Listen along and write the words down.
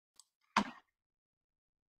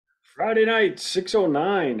Friday night,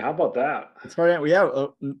 6:09. How about that? It's Friday. Yeah,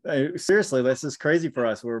 seriously, this is crazy for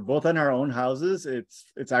us. We're both in our own houses.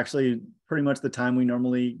 It's actually pretty much the time we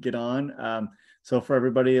normally get on. So for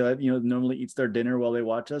everybody that normally eats their dinner while they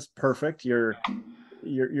watch us, perfect. You're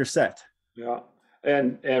set. Yeah.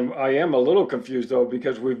 And I am a little confused though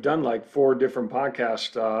because we've done like four different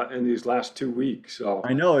podcasts in these last 2 weeks. So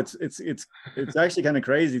I know it's actually kind of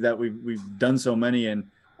crazy that we've done so many. And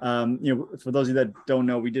for those of you that don't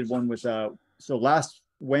know, we did one with so last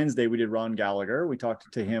Wednesday we did Ron Gallagher. We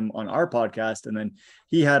talked to him on our podcast, and then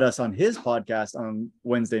he had us on his podcast on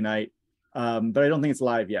Wednesday night. But I don't think it's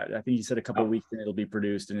live yet. I think he said a couple yeah, of weeks and it'll be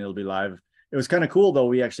produced and it'll be live. It was kind of cool though.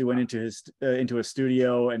 We actually went into a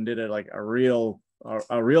studio and did a real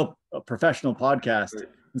professional podcast right.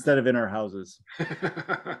 instead of in our houses.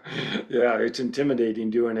 Yeah, it's intimidating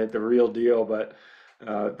doing it the real deal, but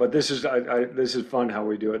this is fun how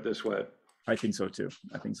we do it this way. I think so too.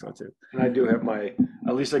 I think so too. And I do have my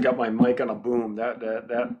at least I got my mic on a boom.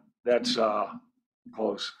 That's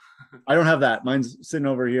close. I don't have that. Mine's sitting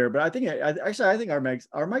over here, but I think our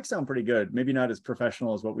mics sound pretty good. Maybe not as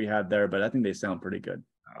professional as what we had there, but I think they sound pretty good.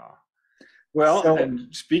 Uh, well, So,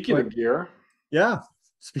 and speaking but of gear, yeah,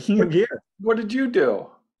 speaking what of gear, what did you do?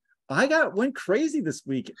 went crazy this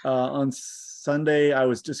week. On Sunday, I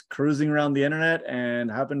was just cruising around the internet and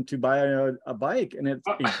happened to buy a bike, and it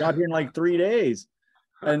got here in like 3 days.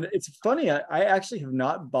 And it's funny, I actually have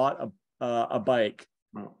not bought a bike.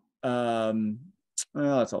 Oh, Um,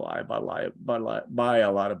 well, that's a lie. Buy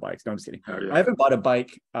a lot of bikes. No, I'm just kidding. oh, I yeah. haven't bought a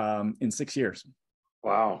bike in 6 years,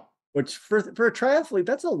 Wow. which for a triathlete,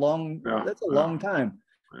 Yeah. that's a Yeah. long time.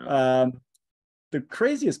 Yeah. Um, the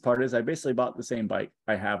craziest part is I basically bought the same bike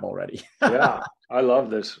I have already. Yeah. I love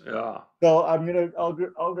this. Yeah. So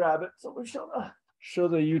I'll grab it. So we show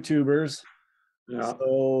the YouTubers. Yeah.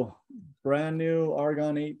 So brand new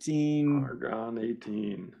Argon 18 Argon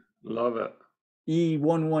 18. Love it.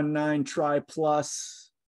 E119 Tri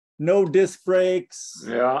Plus, no disc brakes.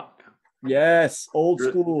 Yeah. Yes, old You're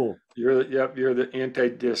school. you're the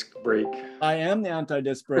anti-disc brake. I am the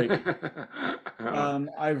anti-disc brake. Yeah.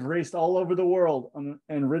 I've raced all over the world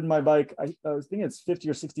and ridden my bike. I think it's 50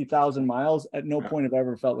 or 60,000 miles. At no Yeah. point have I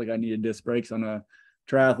ever felt like I needed disc brakes on a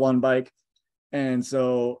triathlon bike. And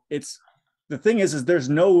so the thing is there's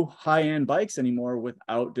no high-end bikes anymore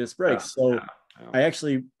without disc Yeah. brakes. So Yeah. I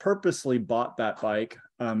actually purposely bought that bike.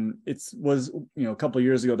 It was, a couple of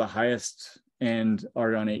years ago, the highest end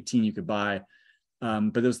Argon 18 you could buy.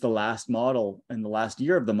 But it was the last model and the last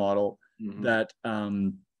year of the model Mhm. that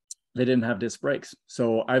they didn't have disc brakes.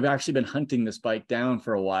 So I've actually been hunting this bike down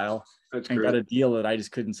for a while That's and got great. a deal that I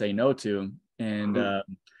just couldn't say no to. And Mhm.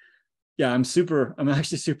 yeah, I'm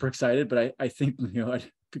actually super excited, but I think,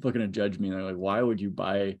 people are going to judge me. And they're like, why would you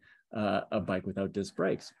buy a bike without disc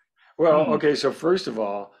brakes? Well, Hmm. okay, so first of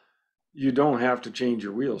all, you don't have to change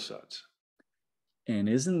your wheel sets. And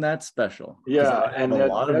isn't that special? Because I Yeah, have and a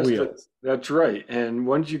lot of wheels. that's right. And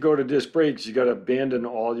once you go to disc brakes, you got to abandon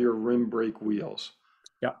all your rim brake wheels.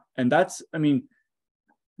 Yeah. And that's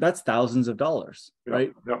thousands of dollars, Yep,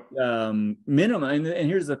 right? yep. Minimum. And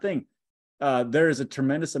here's the thing: there is a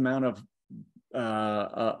tremendous amount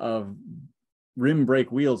of rim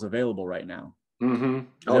brake wheels available right now. Mm-hmm.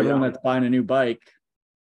 Because Oh everyone yeah, that's buying a new bike,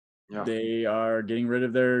 yeah, they are getting rid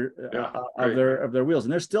of their yeah. Right, wheels,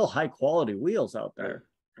 and there's still high quality wheels out right, there.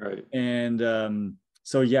 right. And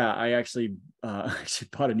so yeah, I actually actually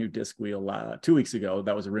bought a new disc wheel 2 weeks ago.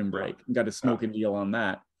 That was a rim Yeah, brake. Got a yeah, smoking deal on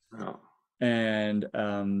that. yeah. And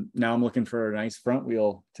now I'm looking for a nice front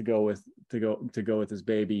wheel to go with this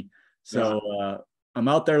baby. Yeah. So I'm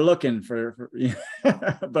out there looking but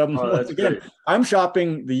Oh, once that's again, great. I'm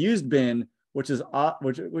shopping the used bin, which is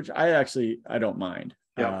which I don't mind.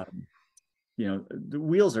 Yeah. The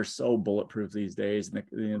wheels are so bulletproof these days, and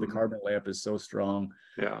the Mhm. carbon layup is so strong.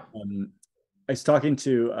 Yeah. um, I was talking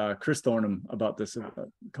to Chris Thornham about this a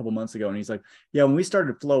couple months ago, and he's like, "Yeah, when we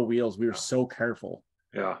started Flow Wheels, we were so careful,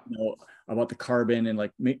 Yeah. you know, about the carbon and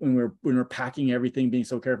like when we're packing everything, being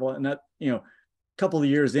so careful. And that, a couple of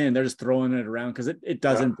years in, they're just throwing it around because it Yeah.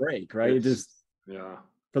 doesn't break, right? It It's just yeah.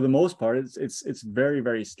 for the most part, it's very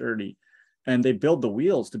very sturdy, and they build the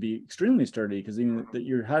wheels to be extremely sturdy because that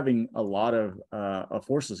you're having a lot of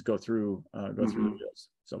forces go through the Hmm. wheels.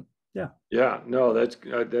 So yeah. Yeah. No,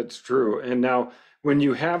 that's true. And now, when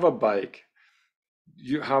you have a bike,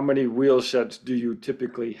 how many wheel sets do you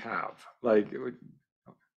typically have? Like,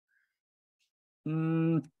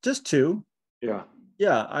 Just two. yeah.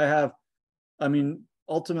 Yeah, I have. I mean,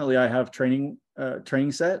 ultimately, I have training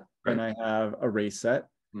set and Right. I have a race set.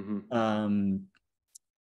 Hmm. Um,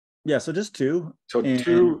 yeah, so just two. So And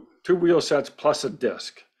two wheel sets plus a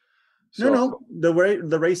disc. So, No,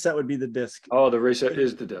 the race set would be the disc. oh, the race set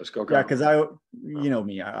is the disc. Okay. Yeah, because you know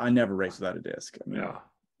me, I never race without a disc. I mean, Yeah.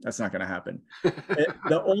 that's not going to happen.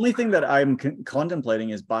 The only thing that I'm contemplating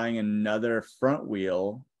is buying another front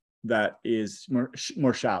wheel that is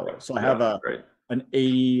more shallow. So I have an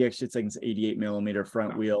 80, actually it's like it's 88 millimeter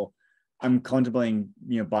front wheel. I'm contemplating,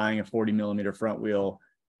 buying a 40 millimeter front wheel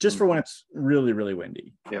just for when it's really, really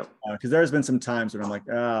windy. Yeah. Because there's been some times when I'm like,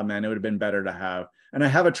 oh man, it would have been better to have. And I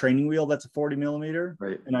have a training wheel that's a 40 millimeter,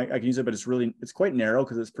 Right. and I can use it, but it's quite narrow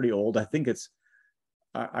because it's pretty old. I think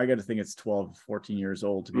I got to think it's 12, 14 years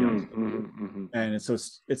old, to be honest. And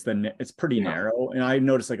it's pretty narrow. And I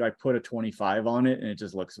noticed, like, I put a 25 on it and it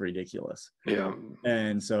just looks ridiculous. Yeah.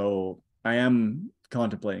 And so I am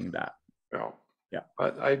contemplating that. Yeah.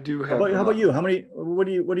 But I do have. How about you? What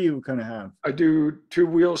do you kind of have? I do 2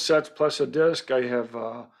 wheel sets plus a disc. I have,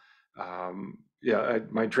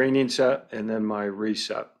 my training set and then my race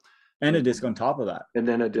set. And a disc on top of that. And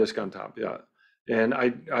then a disc on top. Yeah. And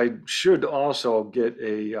I should also get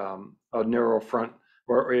a narrow front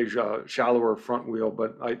or a shallower front wheel,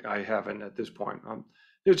 but I haven't at this point.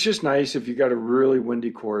 It's just nice if you got a really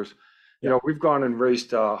windy course. We've gone and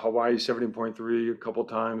raced Hawaii 70.3 a couple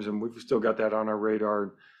times, and we've still got that on our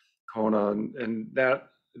radar, Kona, and that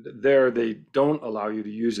there they don't allow you to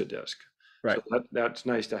use a disc. Right. So that's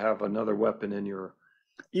nice to have another weapon in your.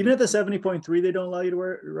 Even at the 70.3, they don't allow you to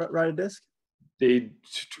ride a disc?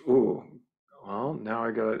 Well, now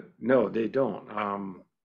no, they don't.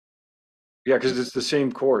 Yeah, because it's the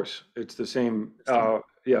same course. It's the same,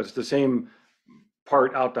 it's the same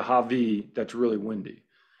part out to Hawaii that's really windy.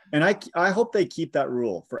 And I hope they keep that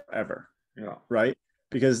rule forever. Yeah. Right?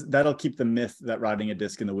 Because that'll keep the myth that riding a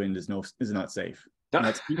disc in the wind is not safe.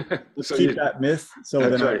 Let's keep that myth, so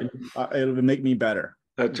then it'll make me better.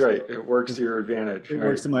 That's right. It works to your advantage. It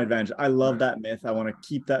works to my advantage. I love that myth. I want to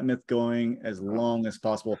keep that myth going as long as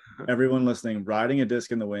possible. Everyone listening, riding a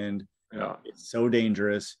disc in the wind, it's so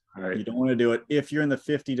dangerous. Right. You don't want to do it if you're in the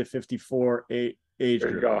 50 to 54 age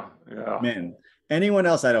group. Yeah. Man, anyone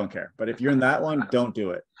else, I don't care. But if you're in that one, don't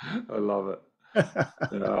do it. I love it.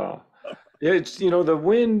 Yeah. It's, the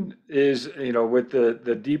wind is, with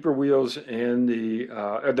the deeper wheels and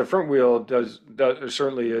the front wheel does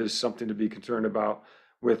certainly is something to be concerned about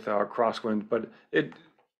with crosswind, but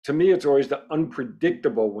to me, it's always the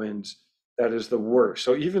unpredictable winds that is the worst.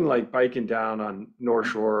 So even like biking down on North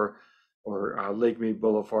Shore or Lake Mead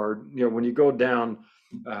Boulevard, when you go down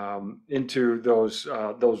into those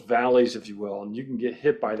valleys, if you will, and you can get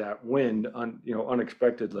hit by that wind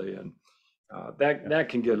unexpectedly, and that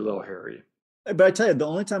can get a little hairy. But I tell you, the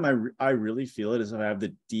only time I really feel it is if I have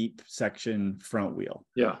the deep section front wheel.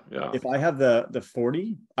 Yeah. If I have the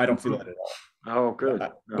 40, I don't feel it at all. Oh, good.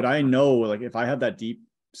 But I know, like, if I have that deep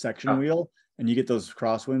section wheel and you get those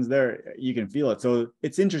crosswinds there, you can feel it. So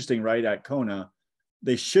it's interesting, right? At Kona,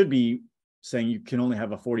 they should be saying you can only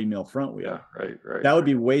have a 40 mil front wheel. Yeah, right. That would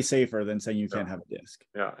be way safer than saying you can't have a disc.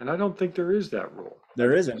 Yeah, and I don't think there is that rule.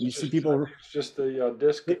 There isn't. You see people. It's just the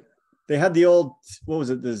disc. They had the old, what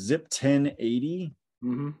was it? The Zip 1080.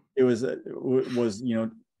 Mm-hmm. It was instead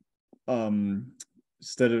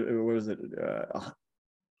of, what was it?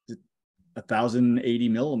 1,080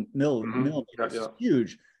 millimeters,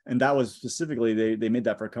 huge. And that was specifically, they made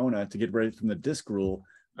that for Kona to get ready from the disc rule,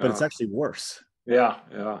 but it's actually worse. Yeah.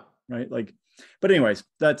 Right. Like, but anyways,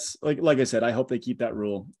 that's like I said, I hope they keep that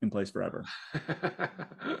rule in place forever.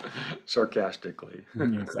 Sarcastically.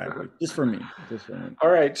 Exactly. Just for me. All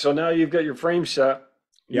right. So now you've got your frame set.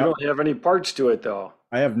 You don't have any parts to it though.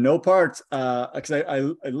 I have no parts. Because I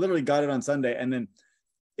literally got it on Sunday, and then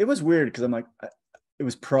it was weird because I'm like, it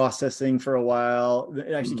was processing for a while.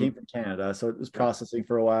 It actually came from Canada, so it was processing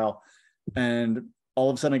for a while. And all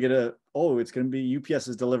of a sudden I get it's going to be UPS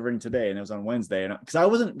is delivering today. And it was on Wednesday. And because I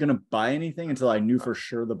wasn't going to buy anything until I knew for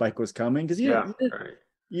sure the bike was coming. Because you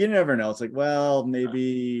never know. It's like, well,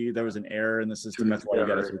 maybe there was an error in the system. That's why you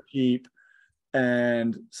got it so cheap.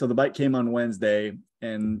 And so the bike came on Wednesday,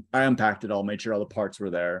 and I unpacked it all, made sure all the parts were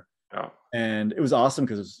there. Oh. And it was awesome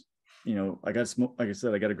because, like I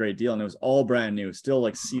said, I got a great deal, and it was all brand new, still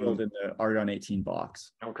like sealed in the Argon 18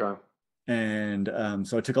 box. Okay. And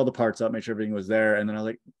so I took all the parts up, made sure everything was there. And then I was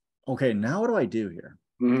like, okay, now what do I do here?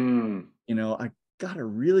 I got a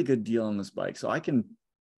really good deal on this bike. So I can,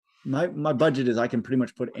 my budget is I can pretty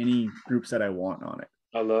much put any group set I want on it.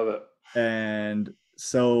 I love it. And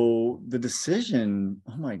so the decision,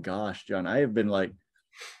 oh my gosh, John, I have been like,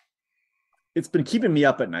 it's been keeping me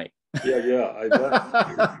up at night. Yeah, I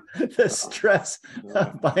bet. The stress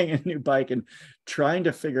of buying a new bike and trying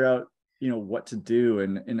to figure out, what to do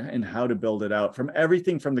and how to build it out, from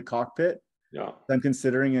everything from the cockpit Yeah. I'm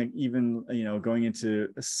considering even, going into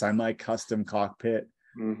a semi-custom cockpit,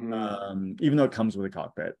 Mm-hmm. even though it comes with a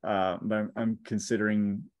cockpit. But I'm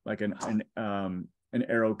considering like an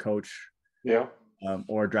aero coach, Yeah.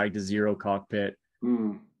 or a drag to zero cockpit.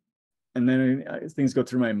 Mm. And then things go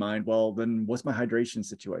through my mind. Well, then what's my hydration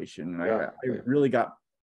situation? And Yeah. I really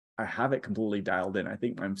I have it completely dialed in. I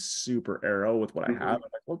think I'm super aero with what I have. Mm-hmm. I'm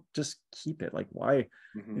like, well, just keep it. Like, why,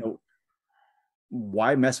 Mm-hmm. you know,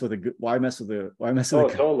 why mess with why mess with Oh, a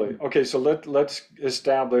good. totally. Okay, so let's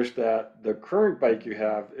establish that the current bike you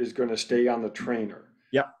have is going to stay on the trainer.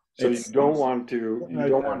 Yeah, So it's you don't want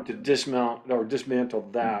to dismount or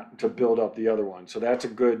dismantle that to build up the other one. So that's a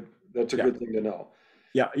yeah, good thing to know.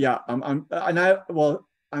 yeah.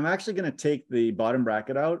 I'm actually going to take the bottom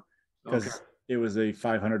bracket out Okay. because it was a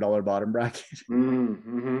 $500 bottom bracket.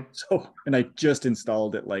 Mm-hmm. So, and I just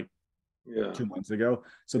installed it like Yeah. 2 months ago.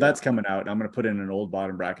 So Yeah. that's coming out. And I'm going to put in an old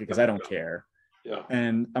bottom bracket because Yeah. I don't care. Yeah.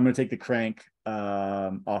 And I'm going to take the crank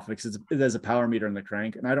off because there's a power meter in the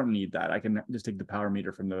crank, and I don't need that. I can just take the power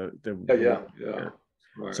meter from Yeah. the Yeah. wall Yeah. here.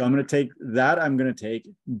 So Right. I'm going to take that. I'm going to take,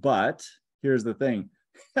 but here's the thing.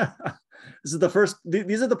 This is the first.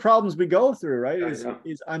 These are the problems we go through, right? Yeah. Yeah.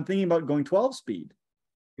 Is I'm thinking about going 12 speed,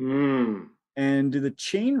 Mm. and do the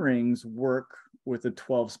chain rings work with a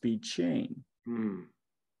 12 speed chain? Mm.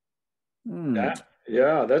 Hmm.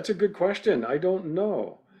 Yeah, that's a good question. I don't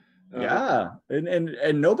know. Uh, Yeah,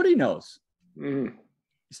 and nobody knows. mm.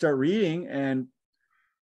 You start reading, and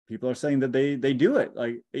people are saying that they do it.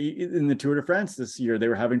 Like in the Tour de France this year, they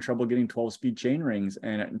were having trouble getting 12 speed chain rings,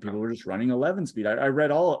 and people were just running 11 speed. I've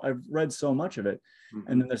read so much of it, and Mhm.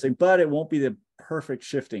 then they're saying, but it won't be the perfect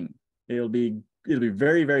shifting. It'll be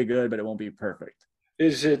very, very good, but it won't be perfect.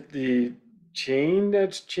 Is it the chain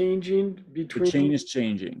that's changing The chain between? is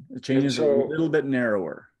changing. The chain And is a little bit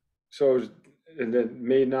narrower. so, and that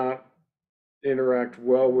may not interact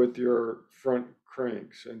well with your front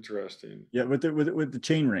cranks. Interesting. Yeah, with the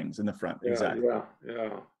chain rings in the front, Yeah, exactly. yeah,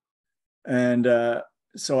 yeah. And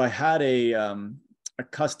so I had a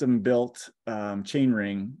custom built chain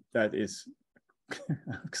ring that is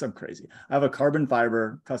because I'm crazy. I have a carbon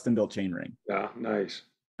fiber custom built chain ring, Yeah, nice.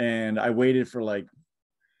 and I waited for like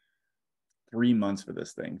 3 months for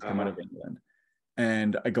this thing to come out Uh-huh. of England.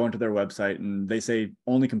 And I go into their website, and they say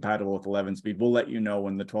only compatible with 11 speed. We'll let you know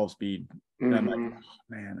when the 12 speed. And I'm like, Hmm. oh,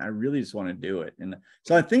 man, I really just want to do it. And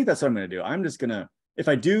so I think that's what I'm going to do. I'm just going to, if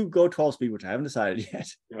I do go 12 speed, which I haven't decided yet,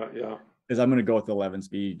 Yeah, yeah. is I'm going to go with 11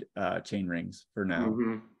 speed chain rings for now.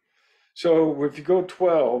 Hmm. So if you go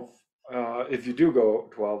 12, if you do go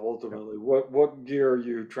 12 ultimately, what gear are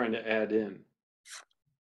you trying to add in?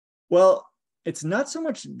 Well, it's not so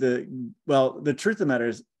much the truth of the matter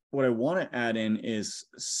is what I want to add in is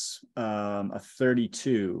a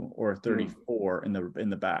 32 or a Mm, 34 in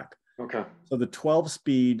the back. okay. So the 12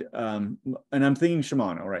 speed, and I'm thinking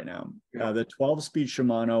Shimano right now. Yeah. The 12 speed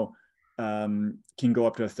Shimano can go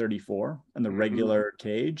up to a 34 on the Hmm. regular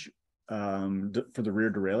cage for the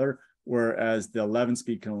rear derailleur, whereas the 11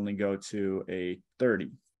 speed can only go to a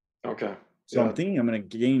 30. Okay. So I'm Yeah. thinking I'm going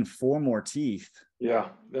to gain 4 more teeth, Yeah.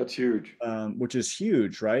 That's huge. which is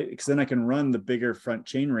huge, right? Because then I can run the bigger front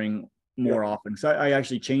chain ring Yeah. more often. So I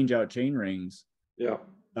actually change out chain rings, Yeah.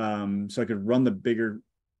 so I could run the bigger.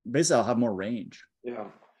 Basically, I'll have more range.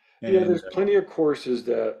 Yeah. Yeah. And There's plenty of courses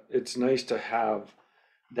that it's nice to have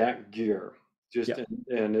that gear. yeah,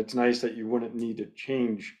 And it's nice that you wouldn't need to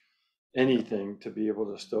change anything to be able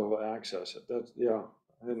to still access it. That's, yeah.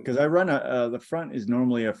 And because I run the front is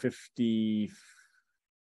normally a 53.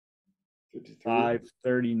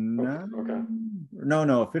 39. Okay.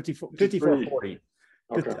 No, 54, 53. 40.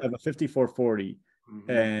 Okay. I have a 5440. Hmm.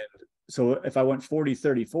 And so if I went 40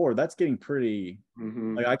 34, that's getting pretty,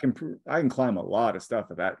 Hmm. like I can climb a lot of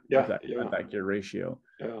stuff Yeah. at Yeah. that gear ratio.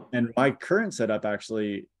 Yeah. And my current setup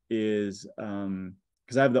actually is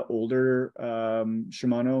because I have the older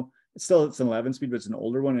Shimano. It's an 11 speed, but it's an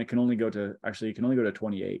older one, and it can only go to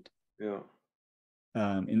 28 Yeah.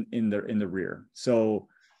 in the rear. So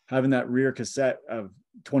having that rear cassette of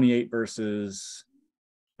 28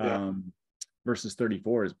 Yeah. um, versus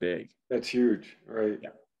 34 is big. That's huge. Right. Yeah,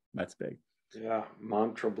 that's big. Yeah.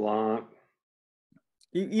 Mont Tremblant,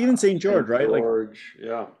 Even St. George, St. right? Like, George.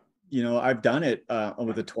 Yeah. I've done it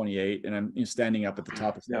with a 28, and I'm standing up at the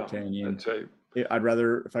top of Snow Yeah. Canyon. That's right.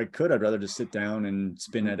 If I could, I'd rather just sit down and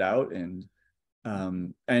spin it out. And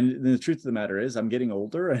the truth of the matter is I'm getting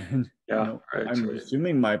older, and Yeah. Right. I'm Right.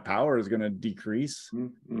 assuming my power is going to decrease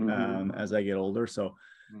Mm-hmm. as I get older. So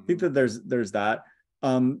I think Hmm. that there's that.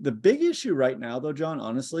 The big issue right now, though, John,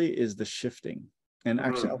 honestly, is the shifting. And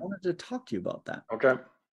actually, I Hmm. wanted to talk to you about that. Okay.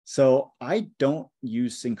 So I don't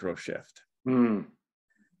use synchro shift. Hmm,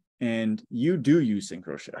 and you do use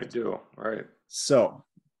synchro I shift. do. Right. So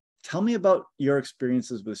tell me about your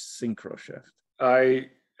experiences with synchro shift. I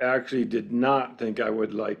actually did not think I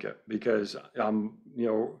would like it because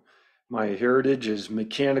my heritage is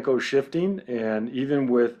mechanical shifting, and even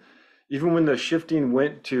when the shifting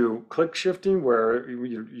went to click shifting, where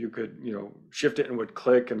you could shift it and would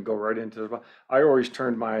click and go right into the. I always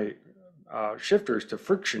turned my shifters to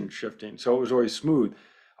friction shifting, so it was always smooth.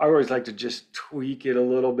 I always like to just tweak it a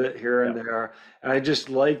little bit here and Yeah. there, and I just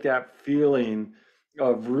like that feeling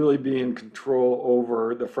of really being in control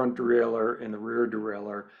over the front derailleur and the rear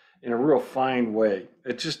derailleur in a real fine way.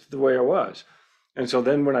 It's just the way I was. And so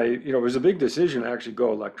then when it was a big decision to actually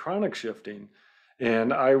go electronic shifting.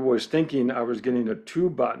 And I was thinking I was getting a 2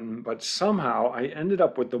 button, but somehow I ended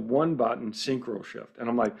up with the 1 button synchro shift. And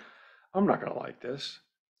I'm like, I'm not going to like this.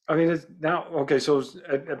 I mean, it's now, okay, so,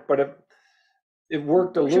 but it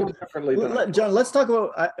worked a little differently than I thought. John, let's talk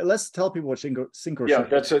about, let's tell people what synchro Yeah, shift.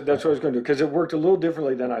 that's what I was going to do because it worked a little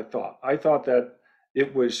differently than I thought. I thought that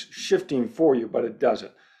it was shifting for you, but it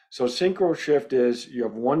doesn't. So synchro shift is you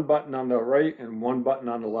have 1 button on the right and 1 button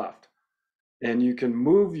on the left, and you can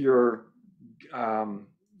move your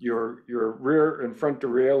rear and front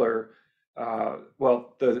derailleur.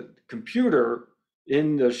 Well, the computer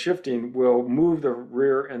in the shifting will move the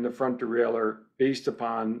rear and the front derailleur based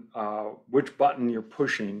upon which button you're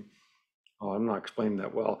pushing. Oh, I'm not explaining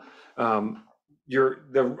that well. Um,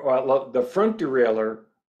 the front derailleur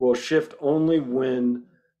will shift only when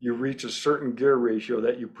you reach a certain gear ratio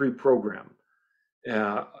that you pre-program.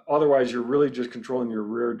 Otherwise, you're really just controlling your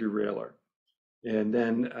rear derailleur. And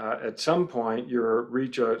then at some point, you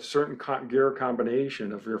reach a certain gear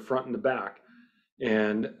combination of your front and the back,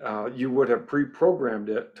 and you would have pre-programmed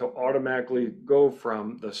it to automatically go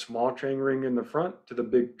from the small chain ring in the front to the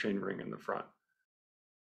big chain ring in the front,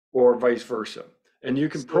 or vice versa. And you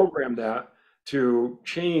can So, program that to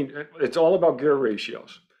change. It's all about gear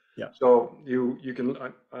ratios. yeah. So you can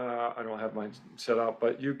I don't have mine set up,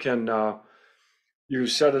 but you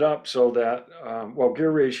set it up so that well,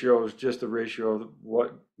 gear ratio is just the ratio of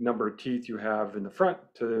what number of teeth you have in the front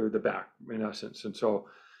to the back, in essence. And so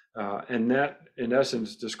and that in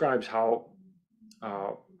essence describes how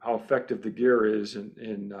effective the gear is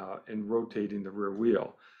in rotating the rear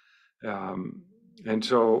wheel. Um, and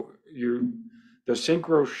so the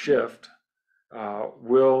synchro shift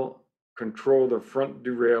will control the front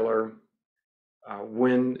derailleur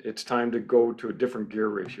when it's time to go to a different gear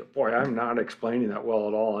ratio. Boy, I'm not explaining that well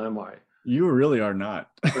at all, am I? You really are not.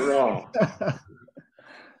 No.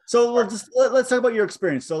 So let's talk about your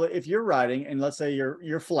experience. So if you're riding and let's say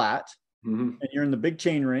you're flat Mm-hmm. and you're in the big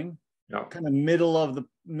chain ring, Yeah. kind of middle of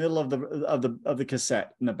the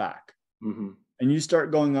cassette in the back, Mm-hmm. and you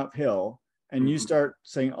start going uphill and you Mm-hmm. start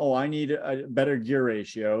saying, oh, I need a better gear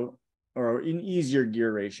ratio or an easier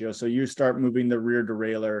gear ratio. So you start moving the rear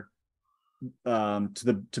derailleur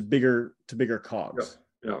to bigger Yeah. cogs.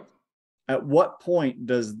 Yeah. At what point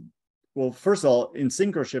well, first of all, in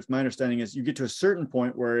synchro shift, my understanding is you get to a certain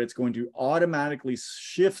point where it's going to automatically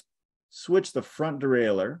switch the front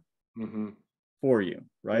derailleur Mm-hmm. for you,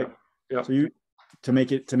 right? Yeah. Yeah. So you to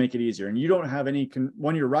make it easier, and you don't have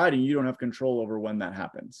when you're riding, you don't have control over when that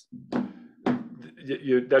happens.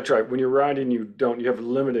 That's right. When you're riding, you have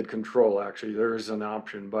limited control, actually. There is an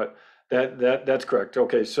option, but that's correct.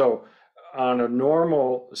 Okay, so on a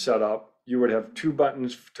normal setup, you would have 2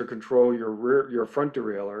 buttons to control your front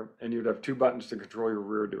derailleur, and you'd have 2 buttons to control your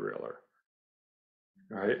rear derailleur.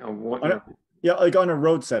 Right? Yeah, like on a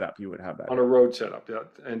road setup, you would have that. On a road setup, yeah.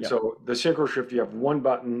 And Yeah. so the synchro shift, you have 1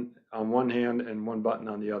 button on one hand and 1 button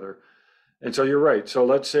on the other. And so you're right. So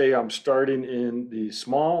let's say I'm starting in the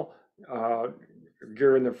small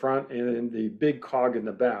gear in the front and in the big cog in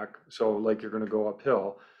the back. So like you're going to go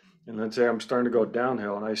uphill. And let's say I'm starting to go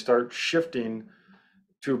downhill and I start shifting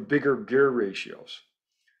to bigger gear ratios.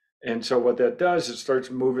 And so what that does, it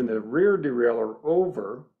starts moving the rear derailleur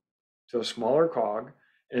over to a smaller cog.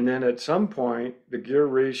 And then at some point, the gear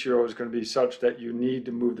ratio is going to be such that you need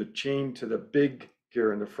to move the chain to the big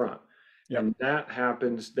gear in the front. Yep. And that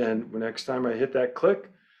happens then the next time I hit that click,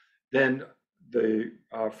 then the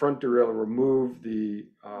front derailleur will move the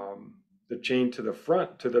chain to the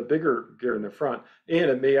front, to the bigger gear in the front, and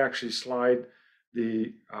it may actually slide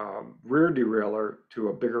the rear derailleur to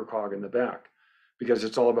a bigger cog in the back because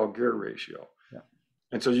it's all about gear ratio. Yeah.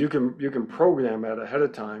 And so you can program it ahead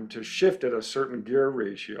of time to shift at a certain gear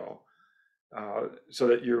ratio so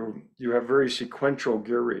that you have very sequential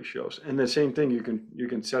gear ratios. And the same thing, you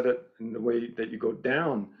can set it in the way that you go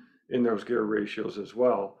down in those gear ratios as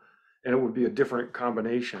well. And it would be a different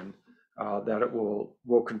combination that it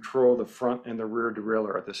will control the front and the rear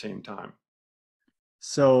derailleur at the same time.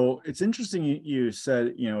 So it's interesting you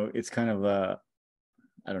said, it's kind of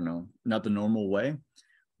I don't know, not the normal way.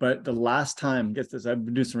 But the last time, get this, I've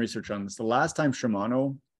been doing some research on this. The last time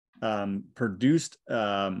Shimano produced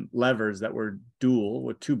levers that were dual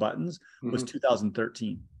with 2 buttons was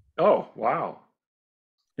 2013. Oh, wow.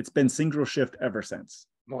 It's been single shift ever since.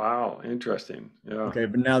 Wow, interesting. Yeah. Okay,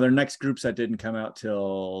 but now their next group set didn't come out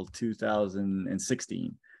till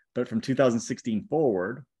 2016. But from 2016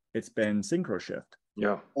 forward, it's been synchro shift.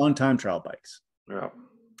 Yeah. On time trial bikes. Yeah.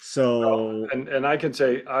 So and I can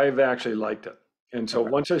say I've actually liked it. And so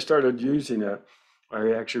once I started using it,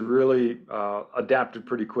 I actually really adapted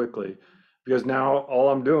pretty quickly, because now all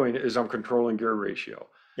I'm doing is I'm controlling gear ratio.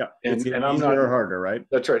 yeah, And it's either and I'm easier not, or harder, right?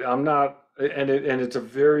 that's right. I'm not, and it's a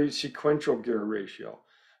very sequential gear ratio.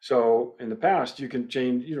 So in the past, you can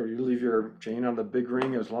change, you leave your chain on the big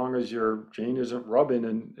ring as long as your chain isn't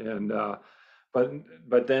rubbing,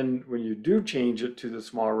 but then when you do change it to the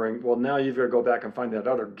small ring, well, now you've got to go back and find that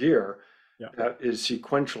other gear Yeah. that is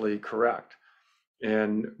sequentially correct.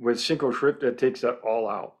 And with synchro shift, it takes that all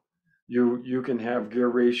out. You can have gear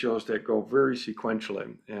ratios that go very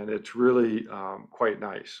sequentially, and it's really quite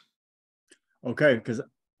nice. Okay, because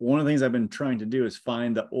one of the things I've been trying to do is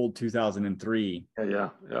find the old 2003 Yeah.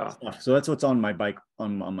 stuff. So that's what's on my bike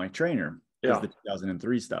on my trainer is the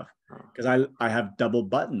 2003 stuff. Because I have double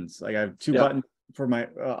buttons. Like I have 2 buttons for my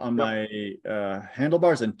on my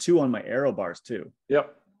handlebars and 2 on my aero bars too.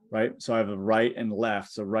 Yep. Right. So I have a right and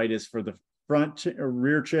left. So right is for the front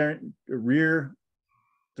rear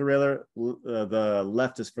derailleur. The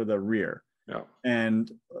left is for the rear. Yeah.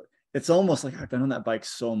 And it's almost like I've been on that bike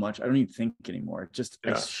so much, I don't even think anymore.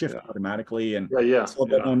 I shift automatically, and so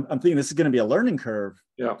I'm thinking this is going to be a learning curve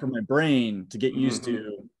for my brain to get used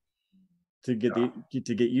to get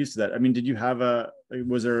used to that. I mean, did you have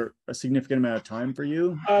was there a significant amount of time for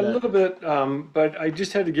you? A little bit, but I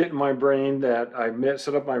just had to get in my brain that I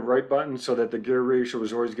set up my right button so that the gear ratio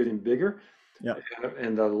was always getting bigger,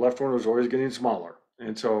 and the left one was always getting smaller.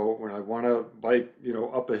 And so when I want to bike,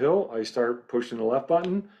 up a hill, I start pushing the left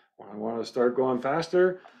button. When I want to start going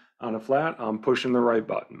faster on a flat, I'm pushing the right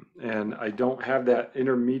button. And I don't have that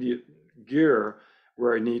intermediate gear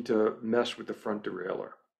where I need to mess with the front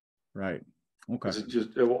derailleur. Right. Okay.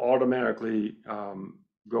 It will automatically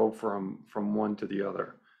go from one to the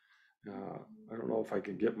other. I don't know if I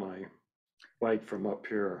can get my bike from up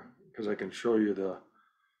here, because I can show you the.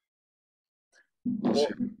 Well,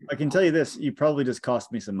 I can tell you this, you probably just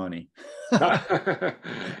cost me some money.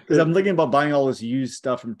 Because I'm thinking about buying all this used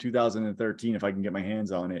stuff from 2013 if I can get my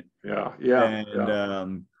hands on it.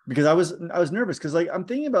 And because I was nervous, because like I'm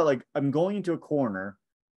thinking about, like, I'm going into a corner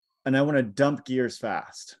and I want to dump gears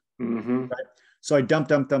fast. Right? So I dump,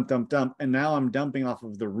 and now I'm dumping off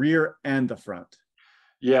of the rear and the front.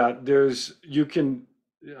 Yeah, that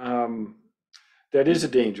is a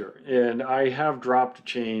danger. And I have dropped a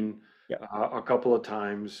chain a couple of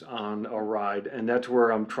times on a ride, and that's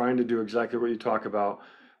where I'm trying to do exactly what you talk about,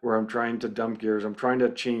 where I'm trying to dump gears. I'm trying to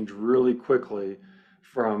change really quickly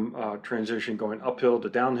from transition going uphill to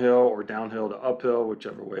downhill, or downhill to uphill,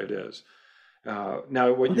 whichever way it is. Now,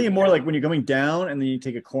 I'm thinking more like when you're going down and then you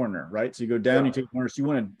take a corner, right? So you go down, you take a corner. So you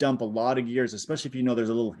want to dump a lot of gears, especially if you know there's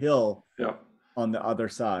a little hill on the other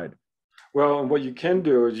side. Well, and what you can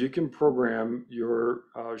do is you can program your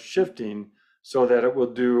shifting so that it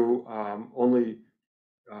will do only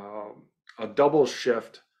a double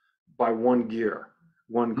shift by 1 gear,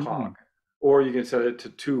 1 cog, or you can set it to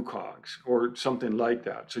 2 cogs or something like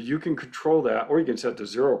that. So you can control that, or you can set it to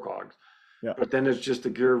 0 cogs. But then it's just the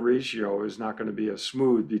gear ratio is not going to be as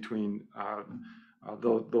smooth between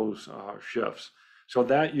those shifts. So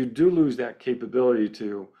that you do lose that capability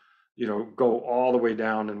to, go all the way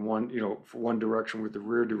down in one direction with the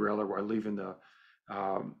rear derailleur, while leaving the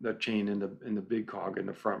chain in the big cog in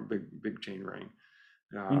the front, big chain ring.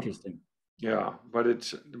 Interesting. Yeah, but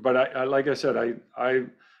I like I said, I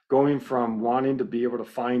going from wanting to be able to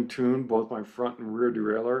fine tune both my front and rear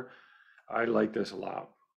derailleur, I like this a lot.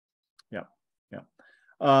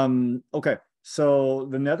 Okay. So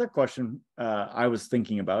the other question I was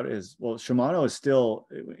thinking about is, well, Shimano is still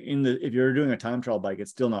if you're doing a time trial bike,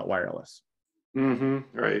 it's still not wireless.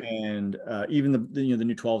 Right. And even the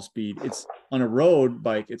new 12 speed, it's on a road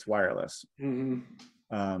bike, it's wireless.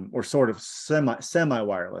 Or sort of semi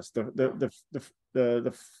wireless. The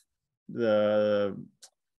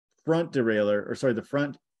front derailleur, or sorry, the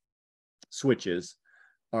front switches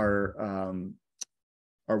are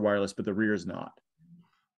wireless, but the rear is not.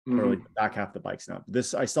 Or like the back half of the bike's not.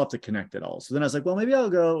 This, I still have to connect it all. So then I was like, well, maybe I'll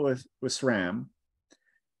go with SRAM.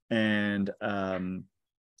 and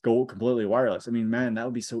go completely wireless. I mean, man, that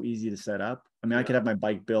would be so easy to set up. I mean, I could have my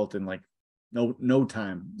bike built in like no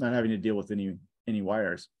time, not having to deal with any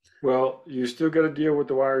wires. Well, you still got to deal with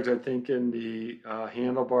the wires, I think, in the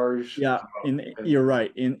handlebars. Yeah, And you're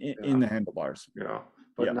right, in yeah, the handlebars. yeah,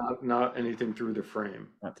 but Yeah, not anything through the frame.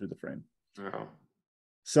 not through the frame. Yeah.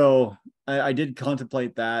 So I did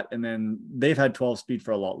contemplate that, and then they've had 12 speed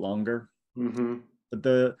for a lot longer. Mm-hmm. But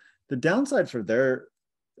the downside for their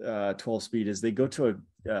 12 speed is they go to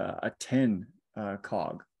a 10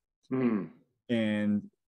 cog, Mm. and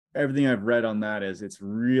everything I've read on that is it's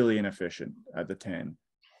really inefficient at the 10.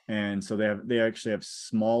 And so they actually have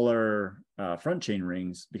smaller front chain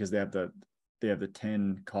rings because they have the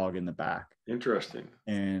 10 cog in the back. Interesting.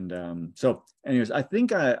 And so anyways, I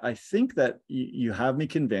think that you have me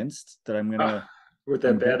convinced that I'm gonna With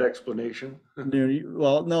that bad explanation.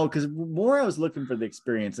 well, no, because more I was looking for the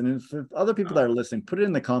experience, and if other people that are listening, put it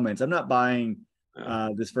in the comments. I'm not buying Yeah.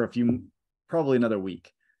 this for probably another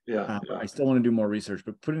week. Yeah. I still want to do more research,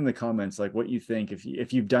 but put in the comments like what you think if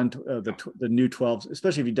you've done the new 12,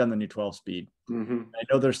 especially if you've done the new 12 speed. Mm-hmm. I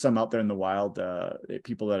know there's some out there in the wild,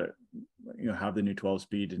 people that have the new 12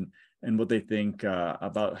 speed and what they think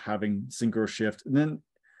about having synchro shift,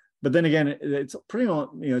 but then again, it's pretty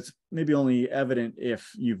it's maybe only evident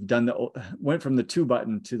if you've went from the 2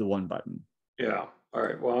 button to the 1 button. Yeah. All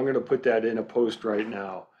right. Well, I'm going to put that in a post right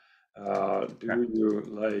now. Do you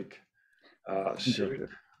like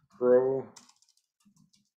synchro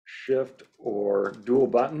shift or dual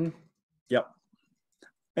button? Yep.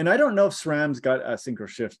 And I don't know if SRAM's got a synchro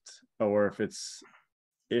shift or if it's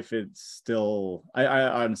still. I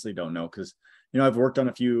honestly don't know, because I've worked on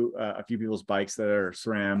a few people's bikes that are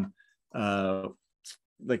SRAM,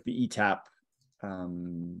 like the ETAP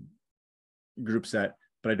group set,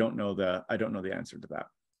 but I don't know the answer to that.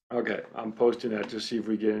 Okay, I'm posting that to see if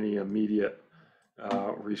we get any immediate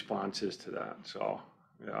responses to that. So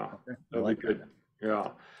yeah, Okay. that'll Like be good.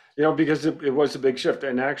 That. Yeah, because it was a big shift.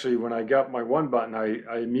 And actually, when I got my 1 button,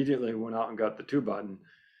 I immediately went out and got the 2 button.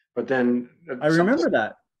 But then I remember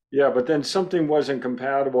that. Yeah, but then something wasn't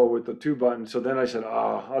compatible with the 2 button. So then I said,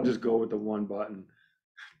 I'll just go with the 1 button.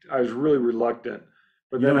 I was really reluctant.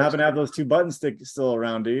 But You then don't happen to have those 2 buttons still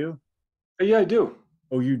around, do you? Yeah, I do.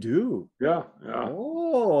 Oh, you do? Yeah.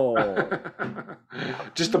 Oh.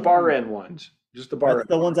 Just the bar end ones. Just the bar That's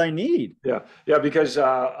the ones I need. Yeah, because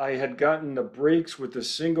I had gotten the brakes with the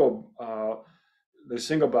single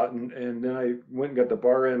button, and then I went and got the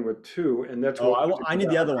bar end with 2, and that's what. I need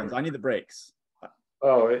the other ones. I need the brakes.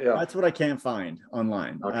 Oh, yeah. That's what I can't find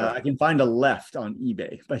online. Okay. I can find a left on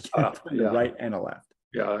eBay, but I can't find a right and a left.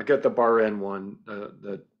 Yeah, I got the bar end one,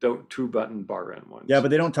 the 2 button bar end ones. Yeah, but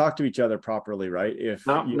they don't talk to each other properly, right?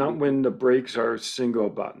 Not when the brakes are single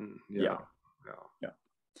button. Yeah.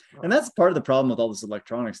 And that's part of the problem with all this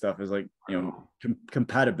electronic stuff is like,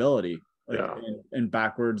 compatibility, like, and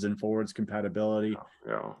backwards and forwards compatibility.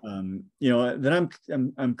 Then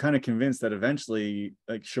I'm kind of convinced that eventually,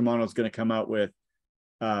 like, Shimano's going to come out with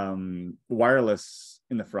wireless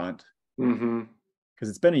in the front. Mm-hmm. Because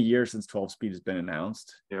it's been a year since 12 speed has been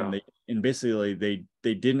announced. Yeah. And basically they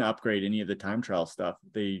didn't upgrade any of the time trial stuff.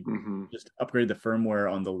 They just upgraded the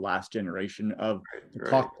firmware on the last generation of the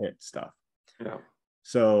cockpit stuff. Yeah.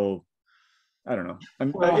 So I don't know.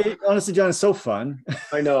 Honestly, John, it's so fun.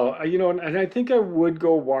 I know. And I think I would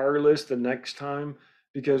go wireless the next time,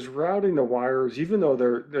 because routing the wires, even though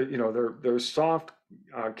they're soft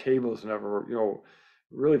cables and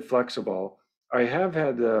really flexible, I have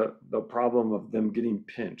had the problem of them getting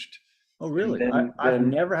pinched. Oh, really? I've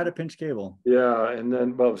never had a pinch cable. Yeah, and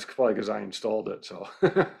then, well, it's probably because I installed it, so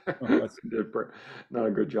did not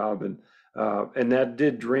a good job, and that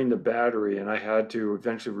did drain the battery, and I had to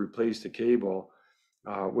eventually replace the cable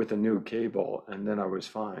with a new cable, and then I was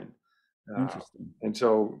fine. Interesting. And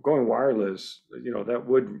so going wireless, that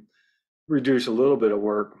would reduce a little bit of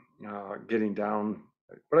work getting down.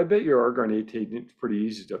 But I bet your Argon 18, it's pretty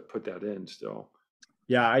easy to put that in still.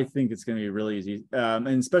 Yeah, I think it's going to be really easy, and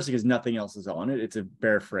especially because nothing else is on it. It's a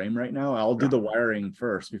bare frame right now. I'll do the wiring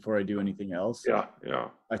first before I do anything else. Yeah.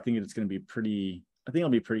 I think it's going to be pretty. I think it'll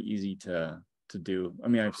be pretty easy to do. I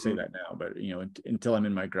mean, I say that now, but until I'm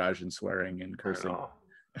in my garage and swearing and cursing,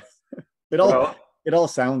 it all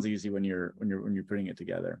sounds easy when you're putting it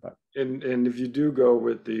together. But and if you do go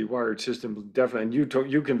with the wired system, definitely,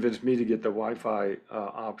 and you convinced me to get the Wi-Fi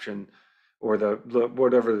option, or the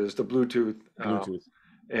whatever it is, the Bluetooth.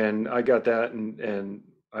 And I got that, and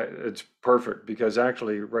it's perfect, because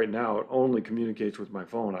actually right now it only communicates with my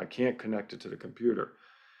phone. I can't connect it to the computer.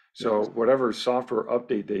 So whatever software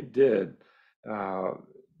update they did,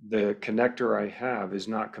 the connector I have is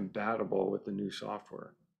not compatible with the new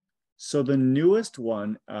software. So the newest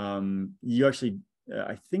one, you actually,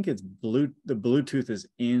 I think it's the Bluetooth is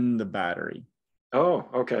in the battery. Oh,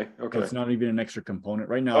 okay, So okay. it's not even an extra component.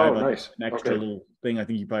 Right now, I Oh, have nice. an extra Okay. little thing. I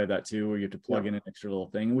think you probably have that too, where you have to Yeah. plug in an extra little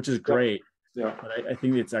thing, which is Yeah. great. Yeah. But I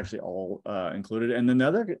think it's actually all included. And then the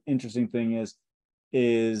other interesting thing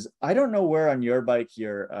is I don't know where on your bike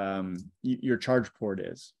your charge port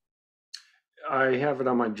is. I have it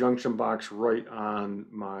on my junction box right on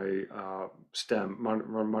my stem,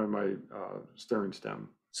 my steering stem.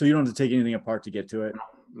 So you don't have to take anything apart to get to it.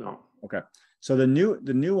 No. Okay. So the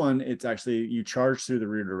new one, it's actually you charge through the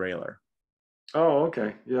rear derailleur. Oh,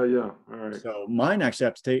 okay. Yeah, yeah. All right. So mine actually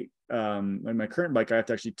have to take on my current bike, I have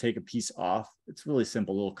to actually take a piece off. It's really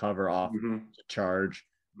simple, little cover off Mm-hmm. to charge.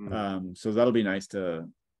 Mm. So that'll be nice to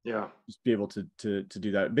Yeah. just be able to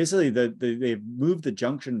do that. Basically, they've moved the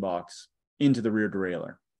junction box into the rear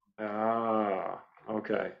derailleur. Ah,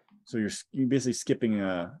 okay. So you're basically skipping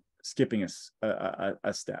a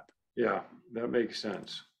step. Yeah, that makes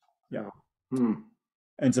sense. Yeah. Yeah. Hmm.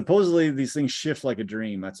 And supposedly these things shift like a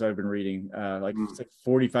dream. That's what I've been reading. Like Mm. it's like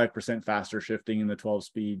 45% faster shifting in the 12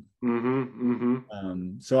 speed. Mm-hmm.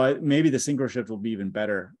 Mm-hmm. So maybe the synchro shift will be even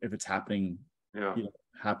better if it's happening, Yeah.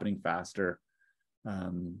 happening faster.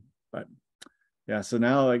 But yeah, so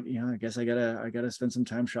now I guess I gotta spend some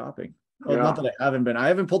time shopping. Well, Yeah. not that I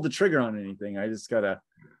haven't pulled the trigger on anything. I just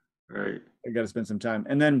Right. I gotta spend some time.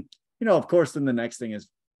 And then, of course, then the next thing is,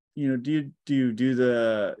 do you do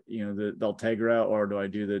the the Ultegra, or do I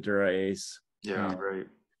do the Dura Ace? Yeah. Right.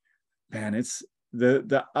 Man, it's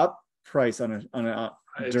the up price on a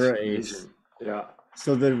It's Dura Ace. amazing. Yeah.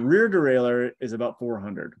 So the rear derailleur is about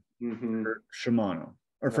 400 Mm-hmm. for Shimano,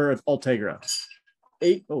 or Yeah. for Ultegra.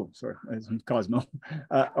 Sorry, Cosmo,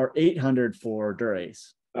 or 800 for Dura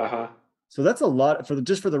Ace. Uh-huh. So that's a lot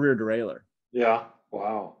just for the rear derailleur. Yeah.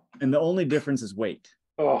 Wow. And the only difference is weight,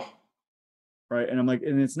 Oh, right? And I'm like,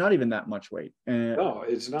 and it's not even that much weight. no,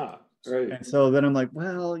 it's not. Right. And so then I'm like,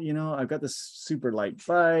 well, I've got this super light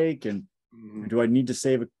bike, and Mm-hmm. do I need to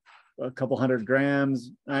save a couple hundred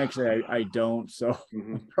grams? Actually, I don't. So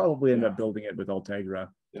Mm-hmm. I'll probably end Yeah. up building it with Ultegra.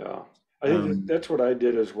 Yeah. I think that's what I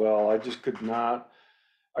did as well. I just could not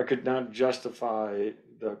justify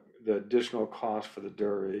the additional cost for the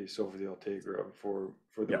Dura Ace over the Ultegra for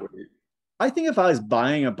the Yeah. weight. I think if I was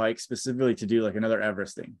buying a bike specifically to do like another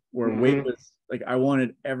Everesting, where weight Mm-hmm. was like, I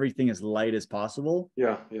wanted everything as light as possible,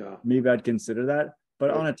 Yeah. Yeah. maybe I'd consider that.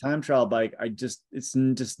 But Right. on a time trial bike, it's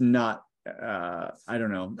just not. I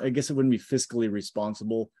don't know. I guess it wouldn't be fiscally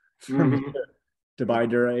responsible for me Mm-hmm. to buy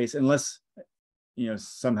Dura Ace unless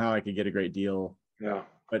somehow I could get a great deal. Yeah.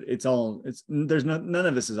 But none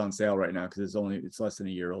of this is on sale right now because it's less than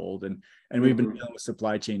a year old, and we've been Mm-hmm. dealing with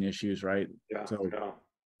supply chain issues, right? Yeah. So Yeah.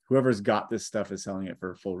 whoever's got this stuff is selling it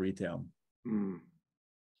for full retail. Mm.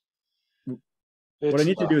 What I It's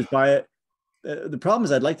need to do is buy it. The problem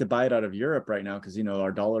is I'd like to buy it out of Europe right now because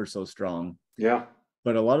our dollar is so strong, yeah.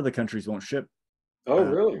 but a lot of the countries won't ship. Oh,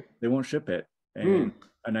 really? They won't ship it, Hmm.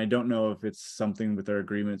 and I don't know if it's something with their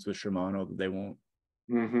agreements with Shimano that they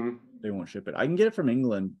Mm-hmm. won't ship it. I can get it from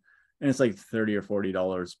England, and it's like $30 or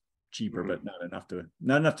 $40 cheaper, Mm. but not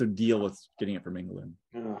enough to deal with getting it from England.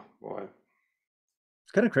 Yeah, boy.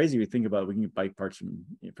 It's kind of crazy if you think about it. We can get bike parts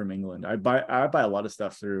from England. I buy a lot of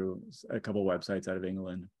stuff through a couple websites out of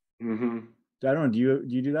England. Mm-hmm. I don't know. Do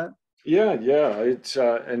you do that? Yeah, yeah. It's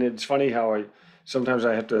and it's funny how sometimes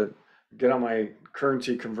I have to get on my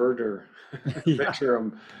currency converter, make Yeah, sure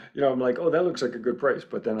I'm like, oh, that looks like a good price,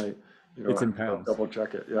 but then I it's in have to pounds. double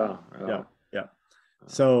check it. Yeah, Yeah, yeah.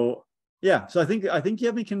 So yeah, so I think you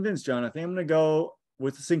have me convinced, John. I think I'm gonna go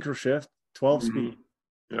with the synchro shift, 12 Mhm. speed,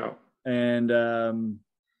 Yeah, and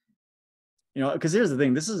because here's the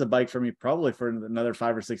thing, this is a bike for me probably for another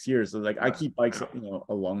 5 or 6 years. So like I yeah, keep bikes, yeah,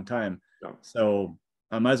 a long time. yeah. So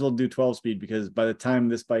I might as well do 12 speed because by the time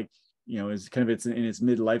this bike, is kind of in its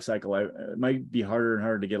mid life cycle, it might be harder and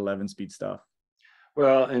harder to get 11 speed stuff.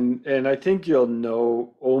 Well, and I think you'll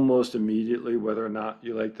know almost immediately whether or not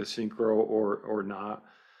you like the synchro or not.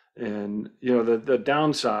 And the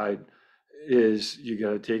downside is you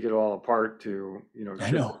got to take it all apart to I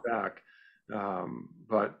ship it know. back.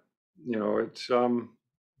 But it's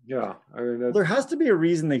yeah. I mean Well, there has to be a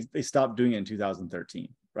reason they stopped doing it in 2013,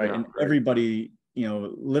 right? yeah, And right. everybody,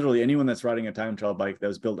 literally anyone that's riding a time trial bike that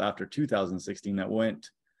was built after 2016 that went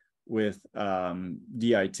with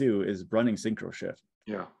Di2 is running synchro shift.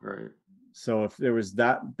 Yeah, right. So if there was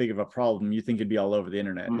that big of a problem, you think it'd be all over the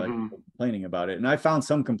internet, like Hmm. people complaining about it. And I found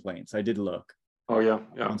some complaints. I did look Oh yeah,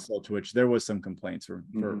 yeah. on Slow Twitch. There was some complaints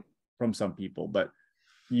Hmm. from some people, but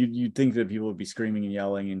you'd think that people would be screaming and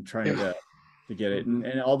yelling and trying Yeah. to get it, Hmm.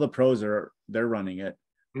 and all the pros they're running it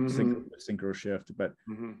Hmm. synchro shift, but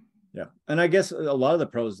Hmm. yeah. And I guess a lot of the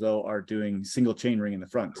pros though are doing single chain ring in the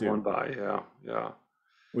front One too, by, yeah, yeah.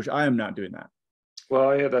 which I am not doing that. Well,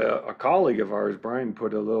 I had a colleague of ours, Brian,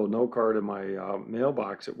 put a little note card in my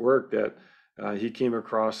mailbox at work that he came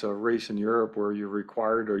across a race in Europe where you're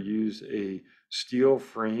required to use a steel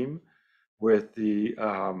frame with the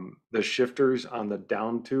shifters on the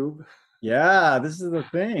down tube. Yeah, this is the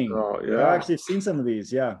thing. So I've yeah, actually seen some of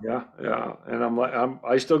these. Yeah, yeah, yeah. And I'm like,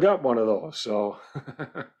 I still got one of those. So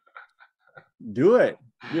do it.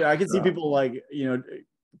 Yeah, I can see yeah, people like,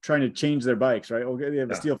 trying to change their bikes, right? Okay, they have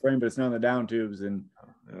a yeah, steel frame, but it's not on the down tubes and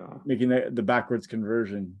yeah, making the backwards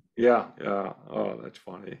conversion. yeah, yeah. Oh, that's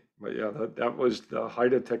funny. But yeah, that was the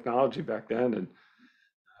height of technology back then, and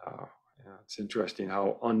uh, yeah, it's interesting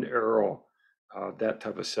how unaero that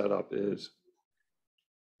type of setup is.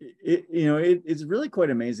 It's really quite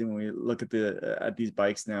amazing when we look at these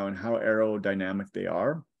bikes now and how aerodynamic they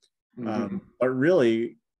are. Hmm. But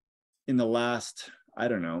really, in the last, I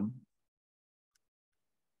don't know,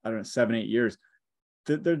 7-8 years,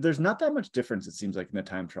 there's not that much difference. It seems like in the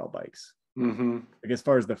time trial bikes, Hmm. like as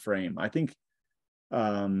far as the frame. I think,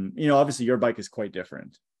 obviously your bike is quite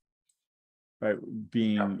different, right? Yeah,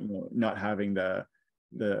 Being, not having the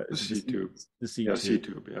the is it the C seat tube. the Yeah, seat C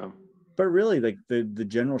tube. tube. Yeah. But really, like the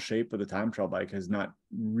general shape of the time trial bike has not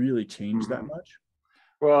really changed that Hmm. much.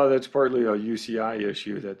 Well, that's partly a UCI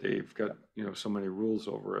issue that they've got, so many rules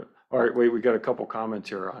over it. All right, wait, we got a couple comments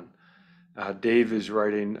here on. Dave is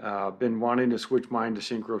writing, been wanting to switch mine to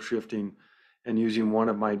synchro shifting and using one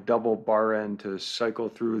of my double bar end to cycle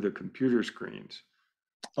through the computer screens.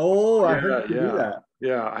 Oh, I heard Yeah, you could do yeah, that.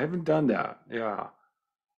 yeah. I haven't done that. Yeah,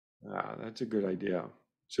 yeah, that's a good idea.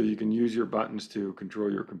 So you can use your buttons to control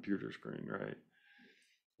your computer screen, right?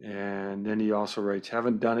 And then he also writes,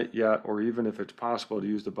 haven't done it yet, or even if it's possible to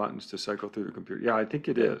use the buttons to cycle through the computer. Yeah, I think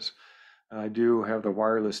it is. I do have the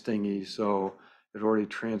wireless thingy, so it already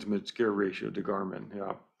transmits gear ratio to Garmin.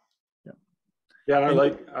 Yeah. Yeah. Yeah, and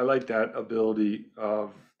And I like that ability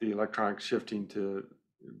of the electronic shifting to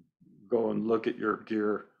go and look at your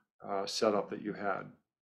gear setup that you had.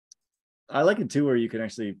 I like it too, where you can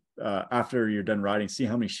actually, after you're done riding, see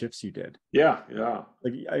how many shifts you did. Yeah, yeah.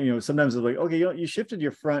 Like, sometimes it's like, okay, you shifted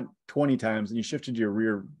your front 20 times and you shifted your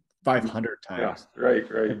rear Mhm. 500 Yeah, times. right,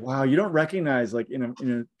 Like, right. wow, you don't recognize, like, in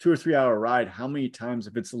a 2 or 3 hour ride, how many times,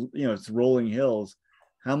 if it's, it's rolling hills,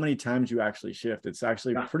 how many times you actually shift. It's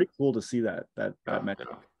actually Yeah, pretty cool to see that yeah, yeah, metric.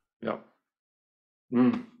 yeah.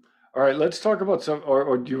 Mm. All right, let's talk about some,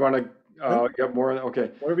 or do you want to No, get more?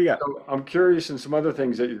 Okay. what do we got? So I'm curious in some other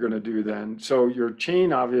things that you're going to do then. So your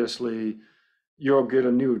chain, obviously, you'll get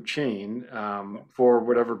a new chain for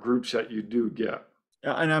whatever groups that you do get.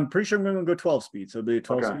 And I'm pretty sure I'm going to go 12 speed. So it'll be a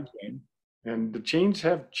 12 Okay. speed chain. And the chains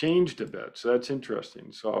have changed a bit, so that's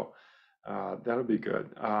interesting. So that'll be good.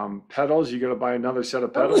 Pedals, you going to buy another set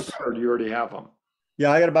of pedals, or do you already have them?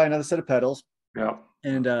 Yeah, I got to buy another set of pedals. Yeah.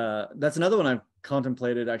 And that's another one I've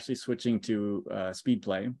contemplated actually switching to speed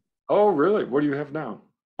play. Oh, really? What do you have now?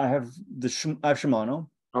 I have Shimano,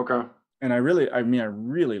 Okay. and I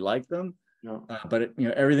really like them. Yeah. But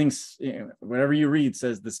everything's, whatever you read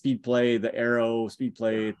says the speed play, the aero speed Yeah.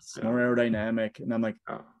 play, it's Yeah. more aerodynamic, and I'm like,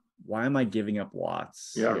 Yeah. why am I giving up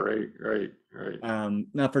watts Yeah. here? Right. Right. Right.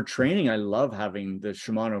 Now for training, I love having the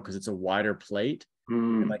Shimano because it's a wider plate,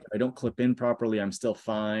 and Mm, like if I don't clip in properly, I'm still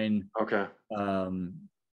fine. okay. Um,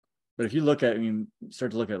 but if you look at,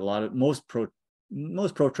 start to look at a lot of most pro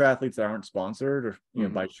triathletes that aren't sponsored or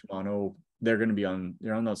Hmm. by Shimano, they're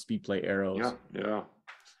on those speed play Yeah. arrows. Yeah.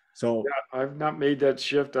 So Yeah. I've not made that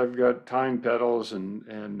shift. I've got time pedals and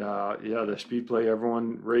yeah, the speed play.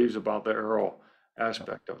 Everyone raves about the aero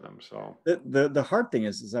aspect of them. So the hard thing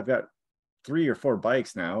is I've got 3 or 4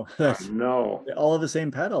 bikes now I that's know. all of the same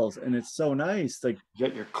pedals, and it's so nice. Like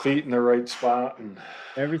Get your cleat in the right spot and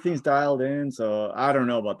everything's dialed in. So I don't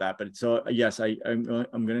know about that, but so yes, I'm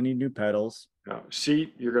gonna need new pedals.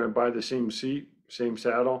 seat. You're going to buy the same seat, same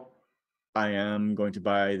saddle. I am going to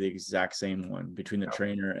buy the exact same one between the Yeah.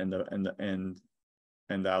 trainer and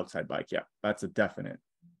the outside bike. Yeah, that's a definite.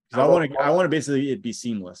 How Because about, I want to basically it be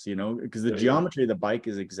seamless, because the yeah, yeah, geometry of the bike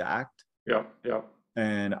is exact, yeah, yeah.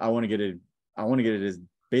 and I want to get it as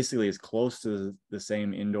basically as close to the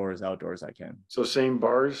same indoor as outdoor as I can. So same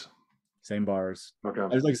bars. Same bars. Okay.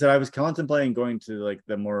 Like I said, I was contemplating going to like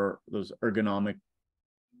those ergonomic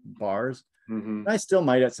bars. Hmm. I still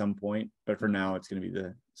might at some point, but for now it's going to be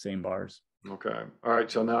the same bars. Okay. All right.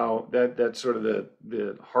 So now that's sort of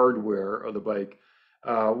the hardware of the bike.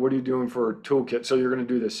 What are you doing for toolkit? So you're going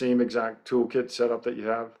to do the same exact toolkit setup that you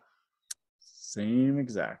have? Same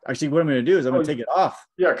exact. Actually, what I'm going to do is I'm Oh, going to take it off.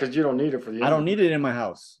 yeah, because you don't need it for the I don't engine. need it in my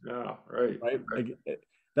house, Yeah, right. right? Right. Like,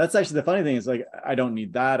 that's actually the funny thing is like I don't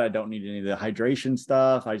need that. I don't need any of the hydration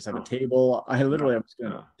stuff. I just have a Oh, table. I yeah, literally I'm just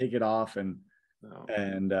going to yeah, take it off yeah.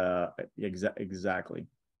 and exactly.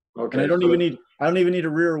 And Okay, so I don't even need a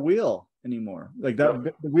rear wheel anymore. Like that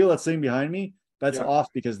yep, the wheel that's sitting behind me, that's yeah, off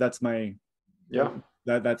because that's my yeah.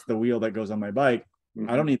 that's the wheel that goes on my bike. I Hmm.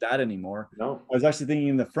 don't need that anymore. No, I was actually thinking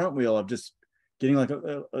in the front wheel of just getting like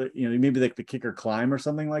maybe like the kicker climb or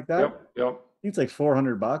something like that. I yep, yep, think it's like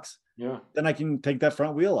 $400. yeah, Then I can take that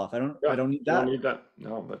front wheel off. I yeah. don't need You don't that. need that.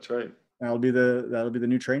 No, that's right. That'll be the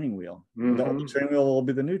new training wheel. The old Hmm. training wheel will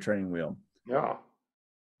be the new training wheel. Yeah,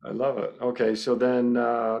 I love it. Okay, so then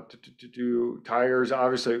do tires,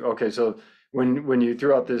 obviously. Okay, so when you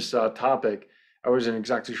threw out this topic, I wasn't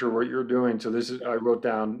exactly sure what you're doing. So this is I wrote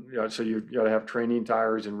down, so you got to have training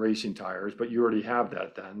tires and racing tires, but you already have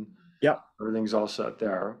that then. Yep. Everything's all set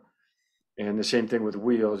there. And the same thing with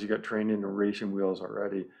wheels, you got training and racing wheels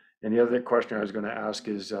already. And the other question I was going to ask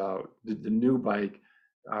is, did the new bike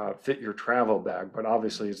fit your travel bag? But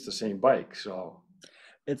obviously it's the same bike, so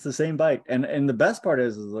It's the same bike. And the best part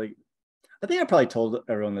is like I think I probably told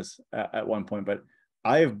everyone this at one point, but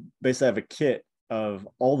I basically have a kit of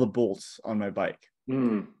all the bolts on my bike.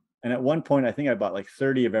 mm, And at one point, I think I bought like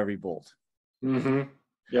 30 of every bolt. mm-hmm.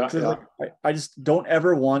 Yeah, Because yeah, like I just don't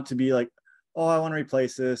ever want to be like, oh, I want to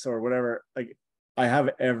replace this or whatever. Like I have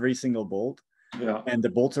every single bolt yeah. and the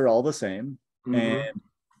bolts are all the same. And Mm-hmm.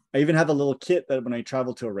 I even have a little kit that when I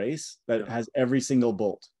travel to a race that Yeah. has every single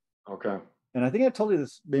bolt. Okay. And I think I told you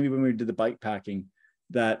this maybe when we did the bike packing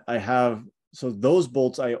that I have so those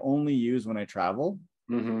bolts I only use when I travel.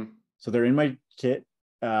 Mm-hmm. So they're in my kit.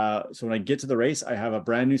 So when I get to the race, I have a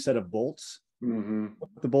brand new set of bolts, Mm-hmm.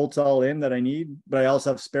 the bolts all in that I need, but I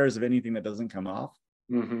also have spares of anything that doesn't come off.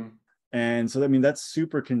 Mm-hmm. And so I mean that's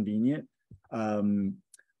super convenient. Um,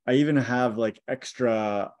 I even have like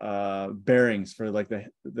extra bearings for like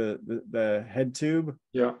the head tube.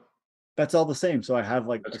 Yeah, That's all the same. So I have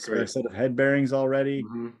like that's a spare great. set of head bearings already.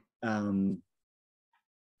 Mm-hmm. Um,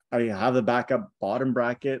 I have the backup bottom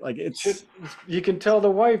bracket. Like Should, it's you can tell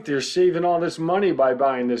the wife they're saving all this money by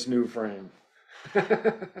buying this new frame.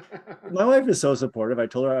 my wife is so supportive. I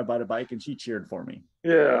told her I bought a bike and she cheered for me.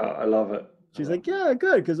 Yeah, I love it. I She's love like, "Yeah,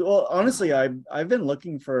 good." Because well, honestly, I've been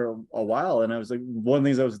looking for a while, and I was like, one of the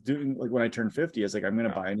things I was doing like when I turned 50 is like I'm going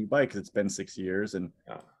to it. buy a new bike because it's been 6 years,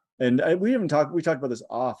 Yeah, we haven't talked. We talked about this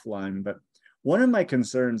offline, but one of my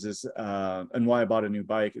concerns is and why I bought a new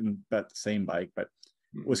bike and about the same bike, but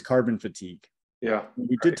yeah. was Mhm. carbon fatigue. Yeah,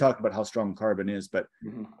 We did right. talk about how strong carbon is, but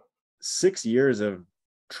Mhm. 6 years of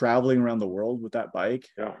traveling around the world with that bike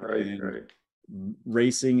Yeah, right, and right.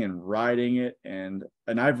 racing and riding it and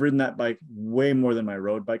I've ridden that bike way more than my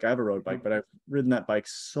road bike. I have a road bike, Mhm. but I've ridden that bike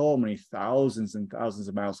so many thousands and thousands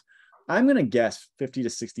of miles. I'm going to guess 50 to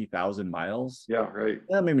 60,000 miles. Yeah, right.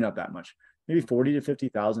 Maybe not that much. Maybe 40 to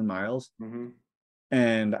 50,000 miles. Hmm.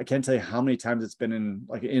 And I can't tell you how many times it's been in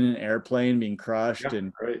like in an airplane being crushed Yeah,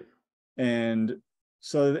 right. and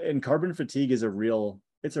so and carbon fatigue is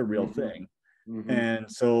it's a real Hmm. thing. Hmm.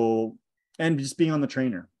 And so and just being on the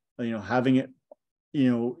trainer, having it you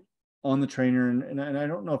know, on the trainer. And I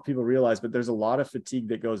don't know if people realize, but there's a lot of fatigue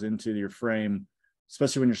that goes into your frame,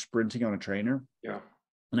 especially when you're sprinting on a trainer. Yeah.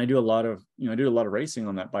 And I do a lot of, I do a lot of racing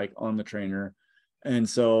on that bike on the trainer. And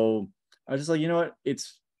so I was just like,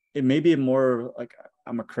 it may be more like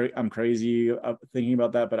I'm crazy thinking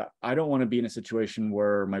about that, but I don't want to be in a situation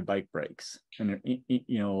where my bike breaks and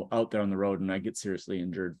out there on the road and I get seriously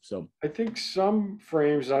injured. So I think some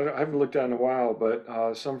frames, I haven't looked at in a while, but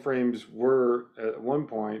some frames were at one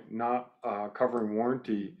point not covering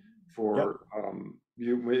warranty yep, for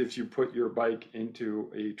you if you put your bike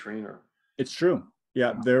into a trainer. it's true.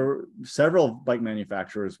 Yeah, Yeah, there were several bike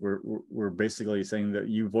manufacturers were basically saying that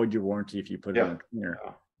you void your warranty if you put it yeah, on a trainer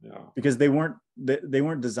yeah, yeah. because they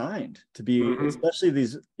weren't designed to be, Hmm. especially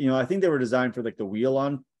these. I think they were designed for like the wheel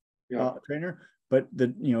on Yeah. trainer, but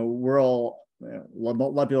we're all a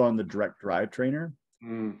lot of people on the direct drive trainer,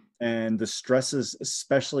 Mm. and the stresses,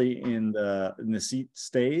 especially in the seat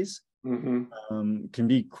stays, Hmm. can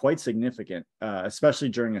be quite significant, especially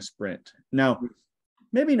during a sprint. Now,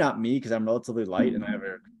 maybe not me because I'm relatively light and I have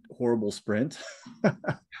a horrible sprint.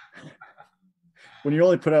 When you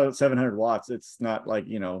only put out 700 watts, it's not like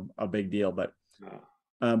a big deal.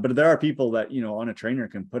 Yeah. But there are people that on a trainer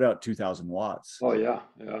can put out 2,000 watts, Oh yeah,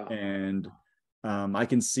 yeah. and I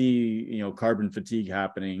can see carbon fatigue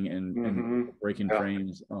happening and Hmm. breaking Yeah,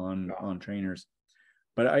 frames on yeah. trainers.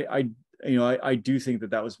 But I I do think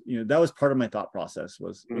that was, that was part of my thought process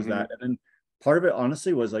was Mm-hmm. that. And then part of it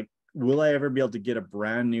honestly was like, will I ever be able to get a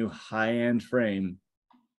brand new high-end frame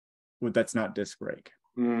that's not disc brake?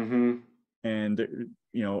 Mm-hmm. And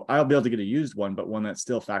I'll be able to get a used one, but one that's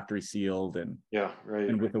still factory sealed Yeah, right.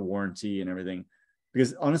 and with a warranty and everything.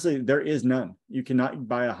 Because honestly, there is none. You cannot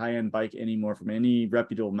buy a high-end bike anymore from any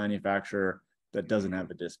reputable manufacturer that doesn't have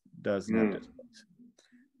disc brakes.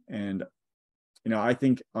 And I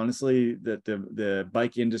think honestly that the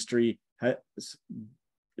bike industry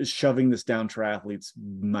is shoving this down triathletes'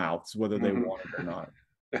 mouths, whether they Mm-hmm. want it or not,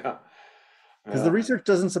 Yeah. because the Yeah. research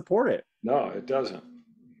doesn't support it. No, it doesn't.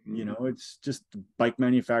 Mm-hmm. It's just bike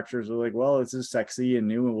manufacturers are like, well, this is sexy and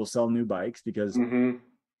new, and we'll sell new bikes because Mm-hmm.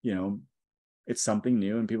 you know it's something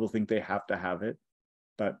new, and people think they have to have it.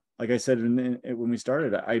 But like I said when we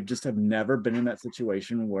started, I just have never been in that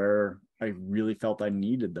situation where I really felt I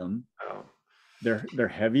needed them. Oh. They're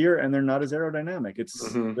heavier and they're not as aerodynamic.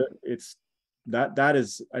 Mm-hmm. It's that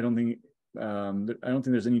is I don't think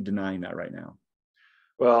there's any denying that right now.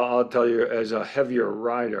 Well, I'll tell you, as a heavier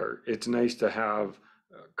rider, it's nice to have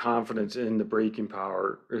confidence in the braking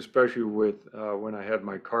power, especially with when I had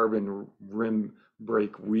my carbon rim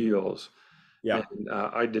brake wheels. Yeah. And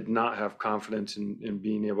I did not have confidence in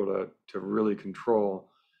being able to really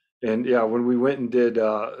control. And yeah, when we went and did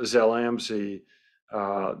Zell-AMC,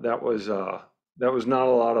 that was not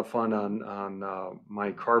a lot of fun on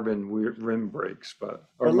my carbon rim brakes, or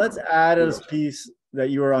But my let's add as wheels. piece that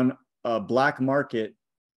you were on a black market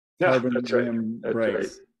Yeah, carbon that's right. rim That's right.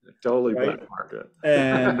 brakes, Totally right? black market.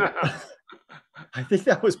 And I think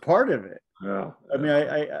that was part of it. Yeah, I mean,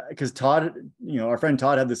 I because Todd, our friend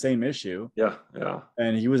Todd had the same issue, yeah, yeah,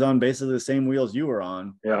 and he was on basically the same wheels you were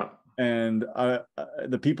on. yeah. And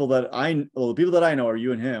the people that I know are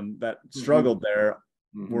you and him that Hmm. struggled there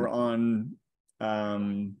Hmm. were on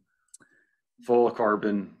Full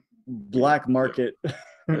carbon. Yeah, black yeah, market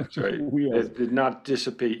that's right. wheels. It did not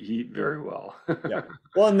dissipate heat very well. Yeah.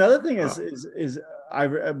 Well, another thing Uh, is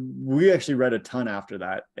we actually read a ton after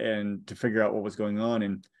that and to figure out what was going on.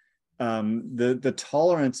 And the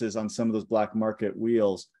tolerances on some of those black market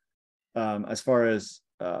wheels, as far as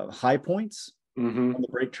high points hmm. on the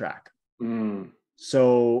brake track. Mm,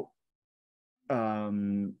 So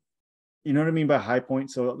you know what I mean by high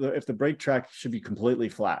point? So if the brake track should be completely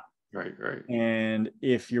flat, right, right. and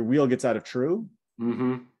if your wheel gets out of true,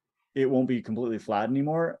 Hmm. it won't be completely flat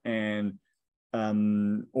anymore. And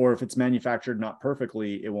or if it's manufactured not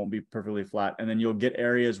perfectly, it won't be perfectly flat. And then you'll get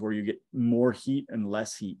areas where you get more heat and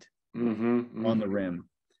less heat Hmm. on the Hmm. rim.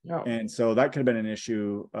 Yeah, And so that could have been an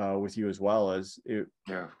issue with you as well, as it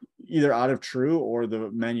yeah. either out of true or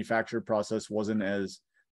the manufacturer process wasn't as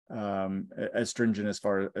stringent as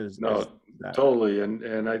far as No, that. totally.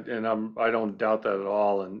 I don't doubt that at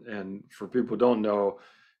all. And for people who don't know,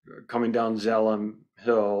 coming down Zellum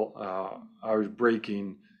Hill, I was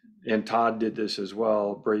braking, and Todd did this as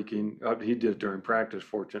well, braking. He did it during practice,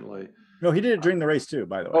 fortunately. No, he did it during the race too,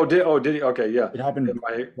 by the way. Oh, did he? Okay, yeah. It And happened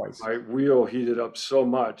my twice. my wheel heated up so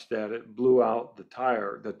much that it blew out the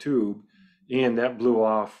tire, the tube, and that blew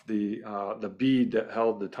off the bead that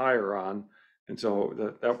held the tire on, and so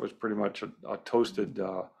that was pretty much a toasted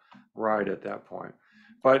ride at that point.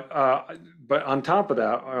 But on top of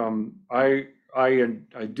that,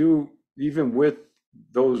 I do, even with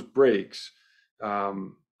those brakes,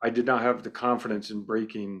 I did not have the confidence in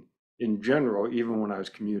braking in general, even when I was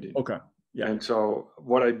commuting. Okay. Yeah. And so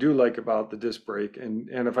what I do like about the disc brake, and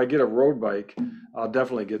if I get a road bike, I'll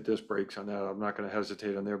definitely get disc brakes on that. I'm not going to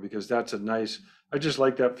hesitate on there because that's a nice, I just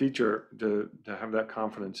like that feature to have that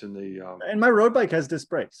confidence in the, And my road bike has disc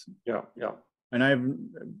brakes. yeah, yeah,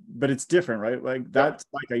 But it's different, right? Like yeah, that's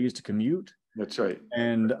like I used to commute, that's right.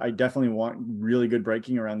 and I definitely want really good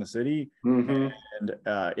braking around the city. Mm-hmm. And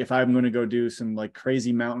if I'm going to go do some like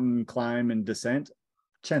crazy mountain climb and descent,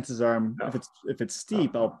 chances are Yeah, if it's yeah,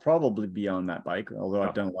 steep, I'll probably be on that bike. Although yeah,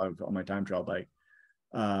 I've done a lot on my time trial bike,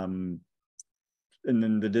 um, and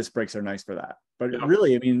then the disc brakes are nice for that. But yeah.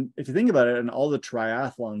 really, I mean, if you think about it, and all the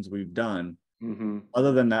triathlons we've done, Mm-hmm.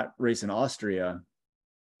 other than that race in Austria,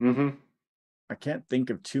 Mm-hmm. I can't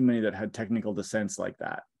think of too many that had technical descents like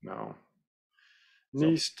that. No. So,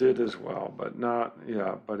 Nice did as well, but not,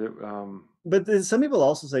 yeah, but it, but some people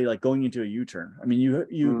also say like going into a U-turn. I mean, you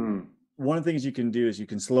mm, one of the things you can do is you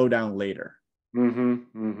can slow down later mm-hmm,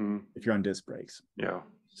 mm-hmm, if you're on disc brakes. yeah,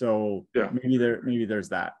 So yeah. maybe there's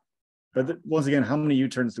that. But once again, how many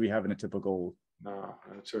U-turns do we have in a No,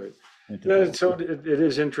 that's right. Yeah, typical? so it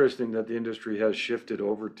is interesting that the industry has shifted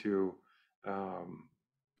over to um,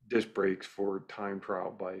 disc brakes for time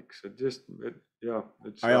trial bikes. Yeah,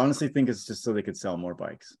 it's I honestly think it's just so they could sell more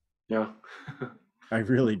bikes. Yeah. I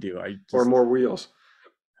really do. I Or just, more wheels.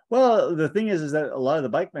 well, the thing is that a lot of the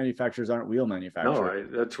bike manufacturers aren't wheel No, manufacturers.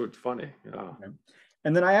 that's what's funny. Yeah. Okay.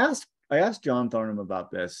 And then I asked John Thornham about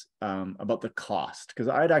this, about the cost, because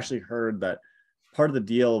I'd actually heard that part of the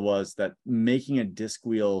deal was that making a disc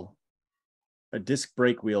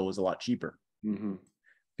brake wheel was a lot cheaper Hmm.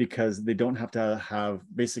 because they don't have to have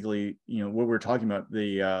basically, what we're talking about,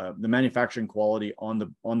 the manufacturing quality on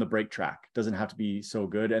the brake track doesn't have to be so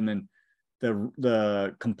good. And then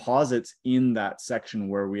the composites in that section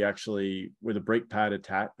where the brake pad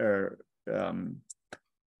attach or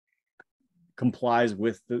complies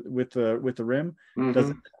with the rim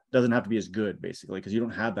doesn't Hmm. doesn't have to be as good, basically, because you don't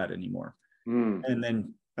have that anymore. Mm. And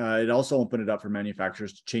then it also opened it up for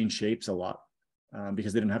manufacturers to change shapes a lot,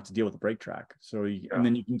 because they didn't have to deal with the brake track. And Yeah.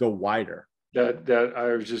 then you can go wider. That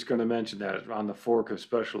I was just going to mention that on the fork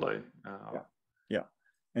especially. Yeah, yeah.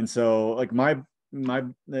 And so like my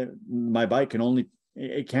bike can only,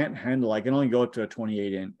 it can't handle, I can only go up to a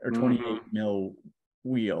 28 inch or 28 Hmm. mil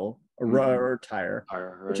wheel Hmm. or tire,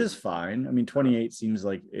 which Right. is fine. I mean, 28 seems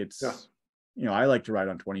like Yeah. it's, I like to ride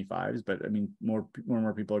on 25s, but I mean, more and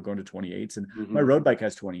more people are going to 28s, and my Hmm. road bike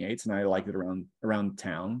has 28s, and I like it around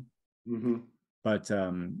town. Hmm. But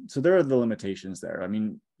so there are the limitations there. I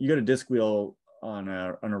mean, you got a disc wheel on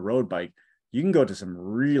a road bike, you can go to some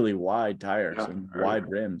really wide tires Yeah. and Right. wide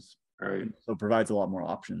rims, Right. and so it provides a lot more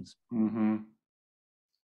options. Hmm.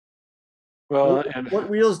 What, Well, and what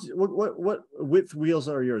wheels? What width wheels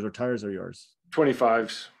are yours, or tires are yours?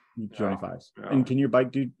 25s. Yeah. 25s. Yeah. And can your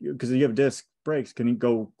bike do, because you have disc brakes? Can you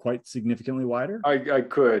go quite significantly wider? I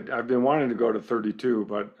could. I've been wanting to go to 32,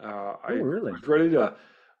 but Oh, I really? was ready to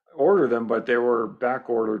order them, but they were back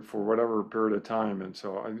ordered for whatever period of time, and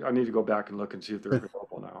so I need to go back and look and see if they're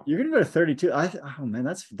available now. You're gonna go to 32. Oh man,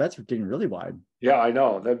 that's getting really wide. Yeah, I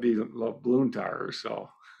know that'd be balloon tires. So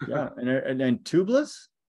Yeah, and tubeless.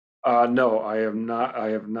 no, I have not. I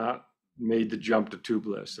have not made the jump to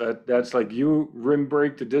tubeless. That's like you rim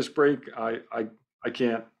brake to disc brake. I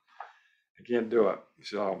can't. I can't do it.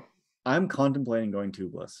 So I'm contemplating going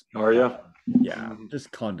tubeless. are you? Yeah, Mhm.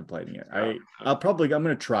 just contemplating it. Yeah. I'm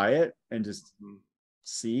gonna try it and just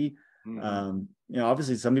see. Mm-hmm.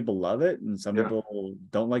 Obviously some people love it and some Yeah. people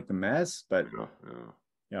don't like the mess, but Yeah. Yeah.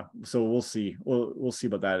 yeah, so we'll see. We'll see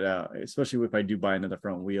about that. Especially if I do buy another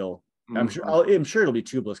front wheel. Mhm. I'm sure it'll be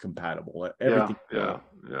tubeless compatible. Yeah. Everything Yeah.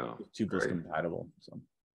 Yeah. is tubeless Great. compatible. So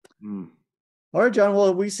Mm. all right, John.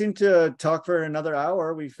 Well, we seem to talk for another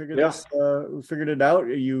hour. Yeah. We figured it out.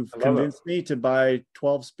 You've I love it. convinced me to buy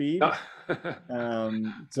 12 speed.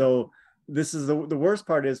 Yeah. So this is the worst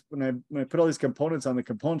part is when I put all these components on, the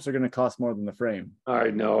components are going to cost more than the frame. I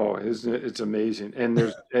know, isn't it? It's amazing. And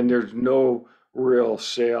there's no real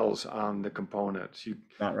sales on the components.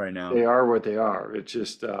 Not right They now. are what they are. It's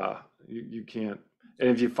just you can't. And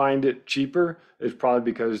if you find it cheaper, it's probably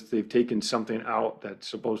because they've taken something out that's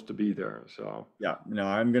supposed to be there. So Yeah, no,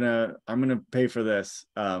 I'm gonna pay for this.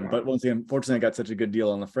 yeah, But once again, fortunately, I got such a good deal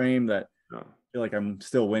on the frame that yeah, I feel like I'm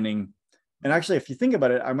still winning. And actually, if you think about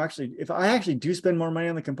it, if I actually do spend more money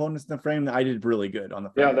on the components than the frame, I did really good on the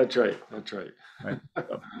yeah. frame. That's right. That's right. Right.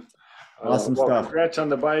 So, awesome Well, stuff. congrats on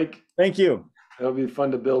the bike. Thank you. It'll be fun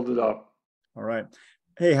to build it up. All right.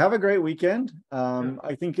 Hey, have a great weekend. Yeah.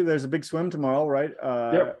 I think there's a big swim tomorrow, right?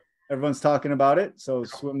 Yep. Everyone's talking about it. So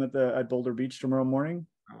swim at Boulder Beach tomorrow morning.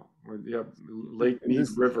 Yep. Lake Is Mead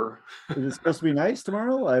this River. is it supposed to be nice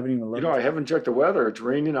tomorrow? I haven't even I looked. haven't checked the weather. It's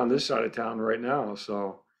raining on this side of town right now, so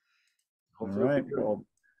All hopefully it'll right. be good. Well,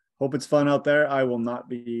 hope it's fun out there. I will not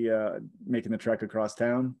be making the trek across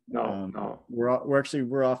town. No, no. We're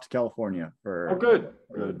off to California Oh, for good.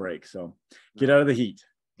 a little Good. break. So get out of the heat.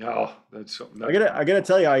 Oh, that's I gotta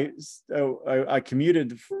tell you, I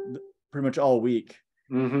commuted pretty much all week.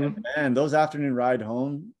 mm-hmm. And those afternoon ride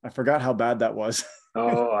home, I forgot how bad that was.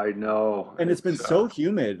 Oh, I know. And it's been It's so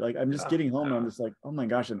humid. Like I'm just yeah, getting home and yeah, I'm just like, oh my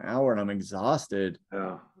gosh, an hour and I'm exhausted.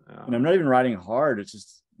 yeah, yeah. And I'm not even riding hard. It's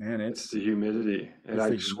just, man, It's the humidity, and it's I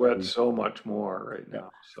the sweat humidity. so much more right Yeah. now.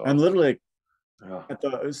 I'm So literally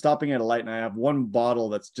yeah, stopping at a light and I have one bottle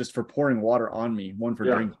that's just for pouring water on me, one for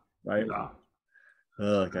yeah, drinking, right? yeah.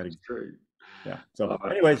 Gotta, That's great. yeah. So Love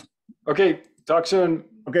it. anyways, Okay, talk soon.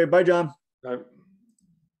 okay, bye, John. Bye.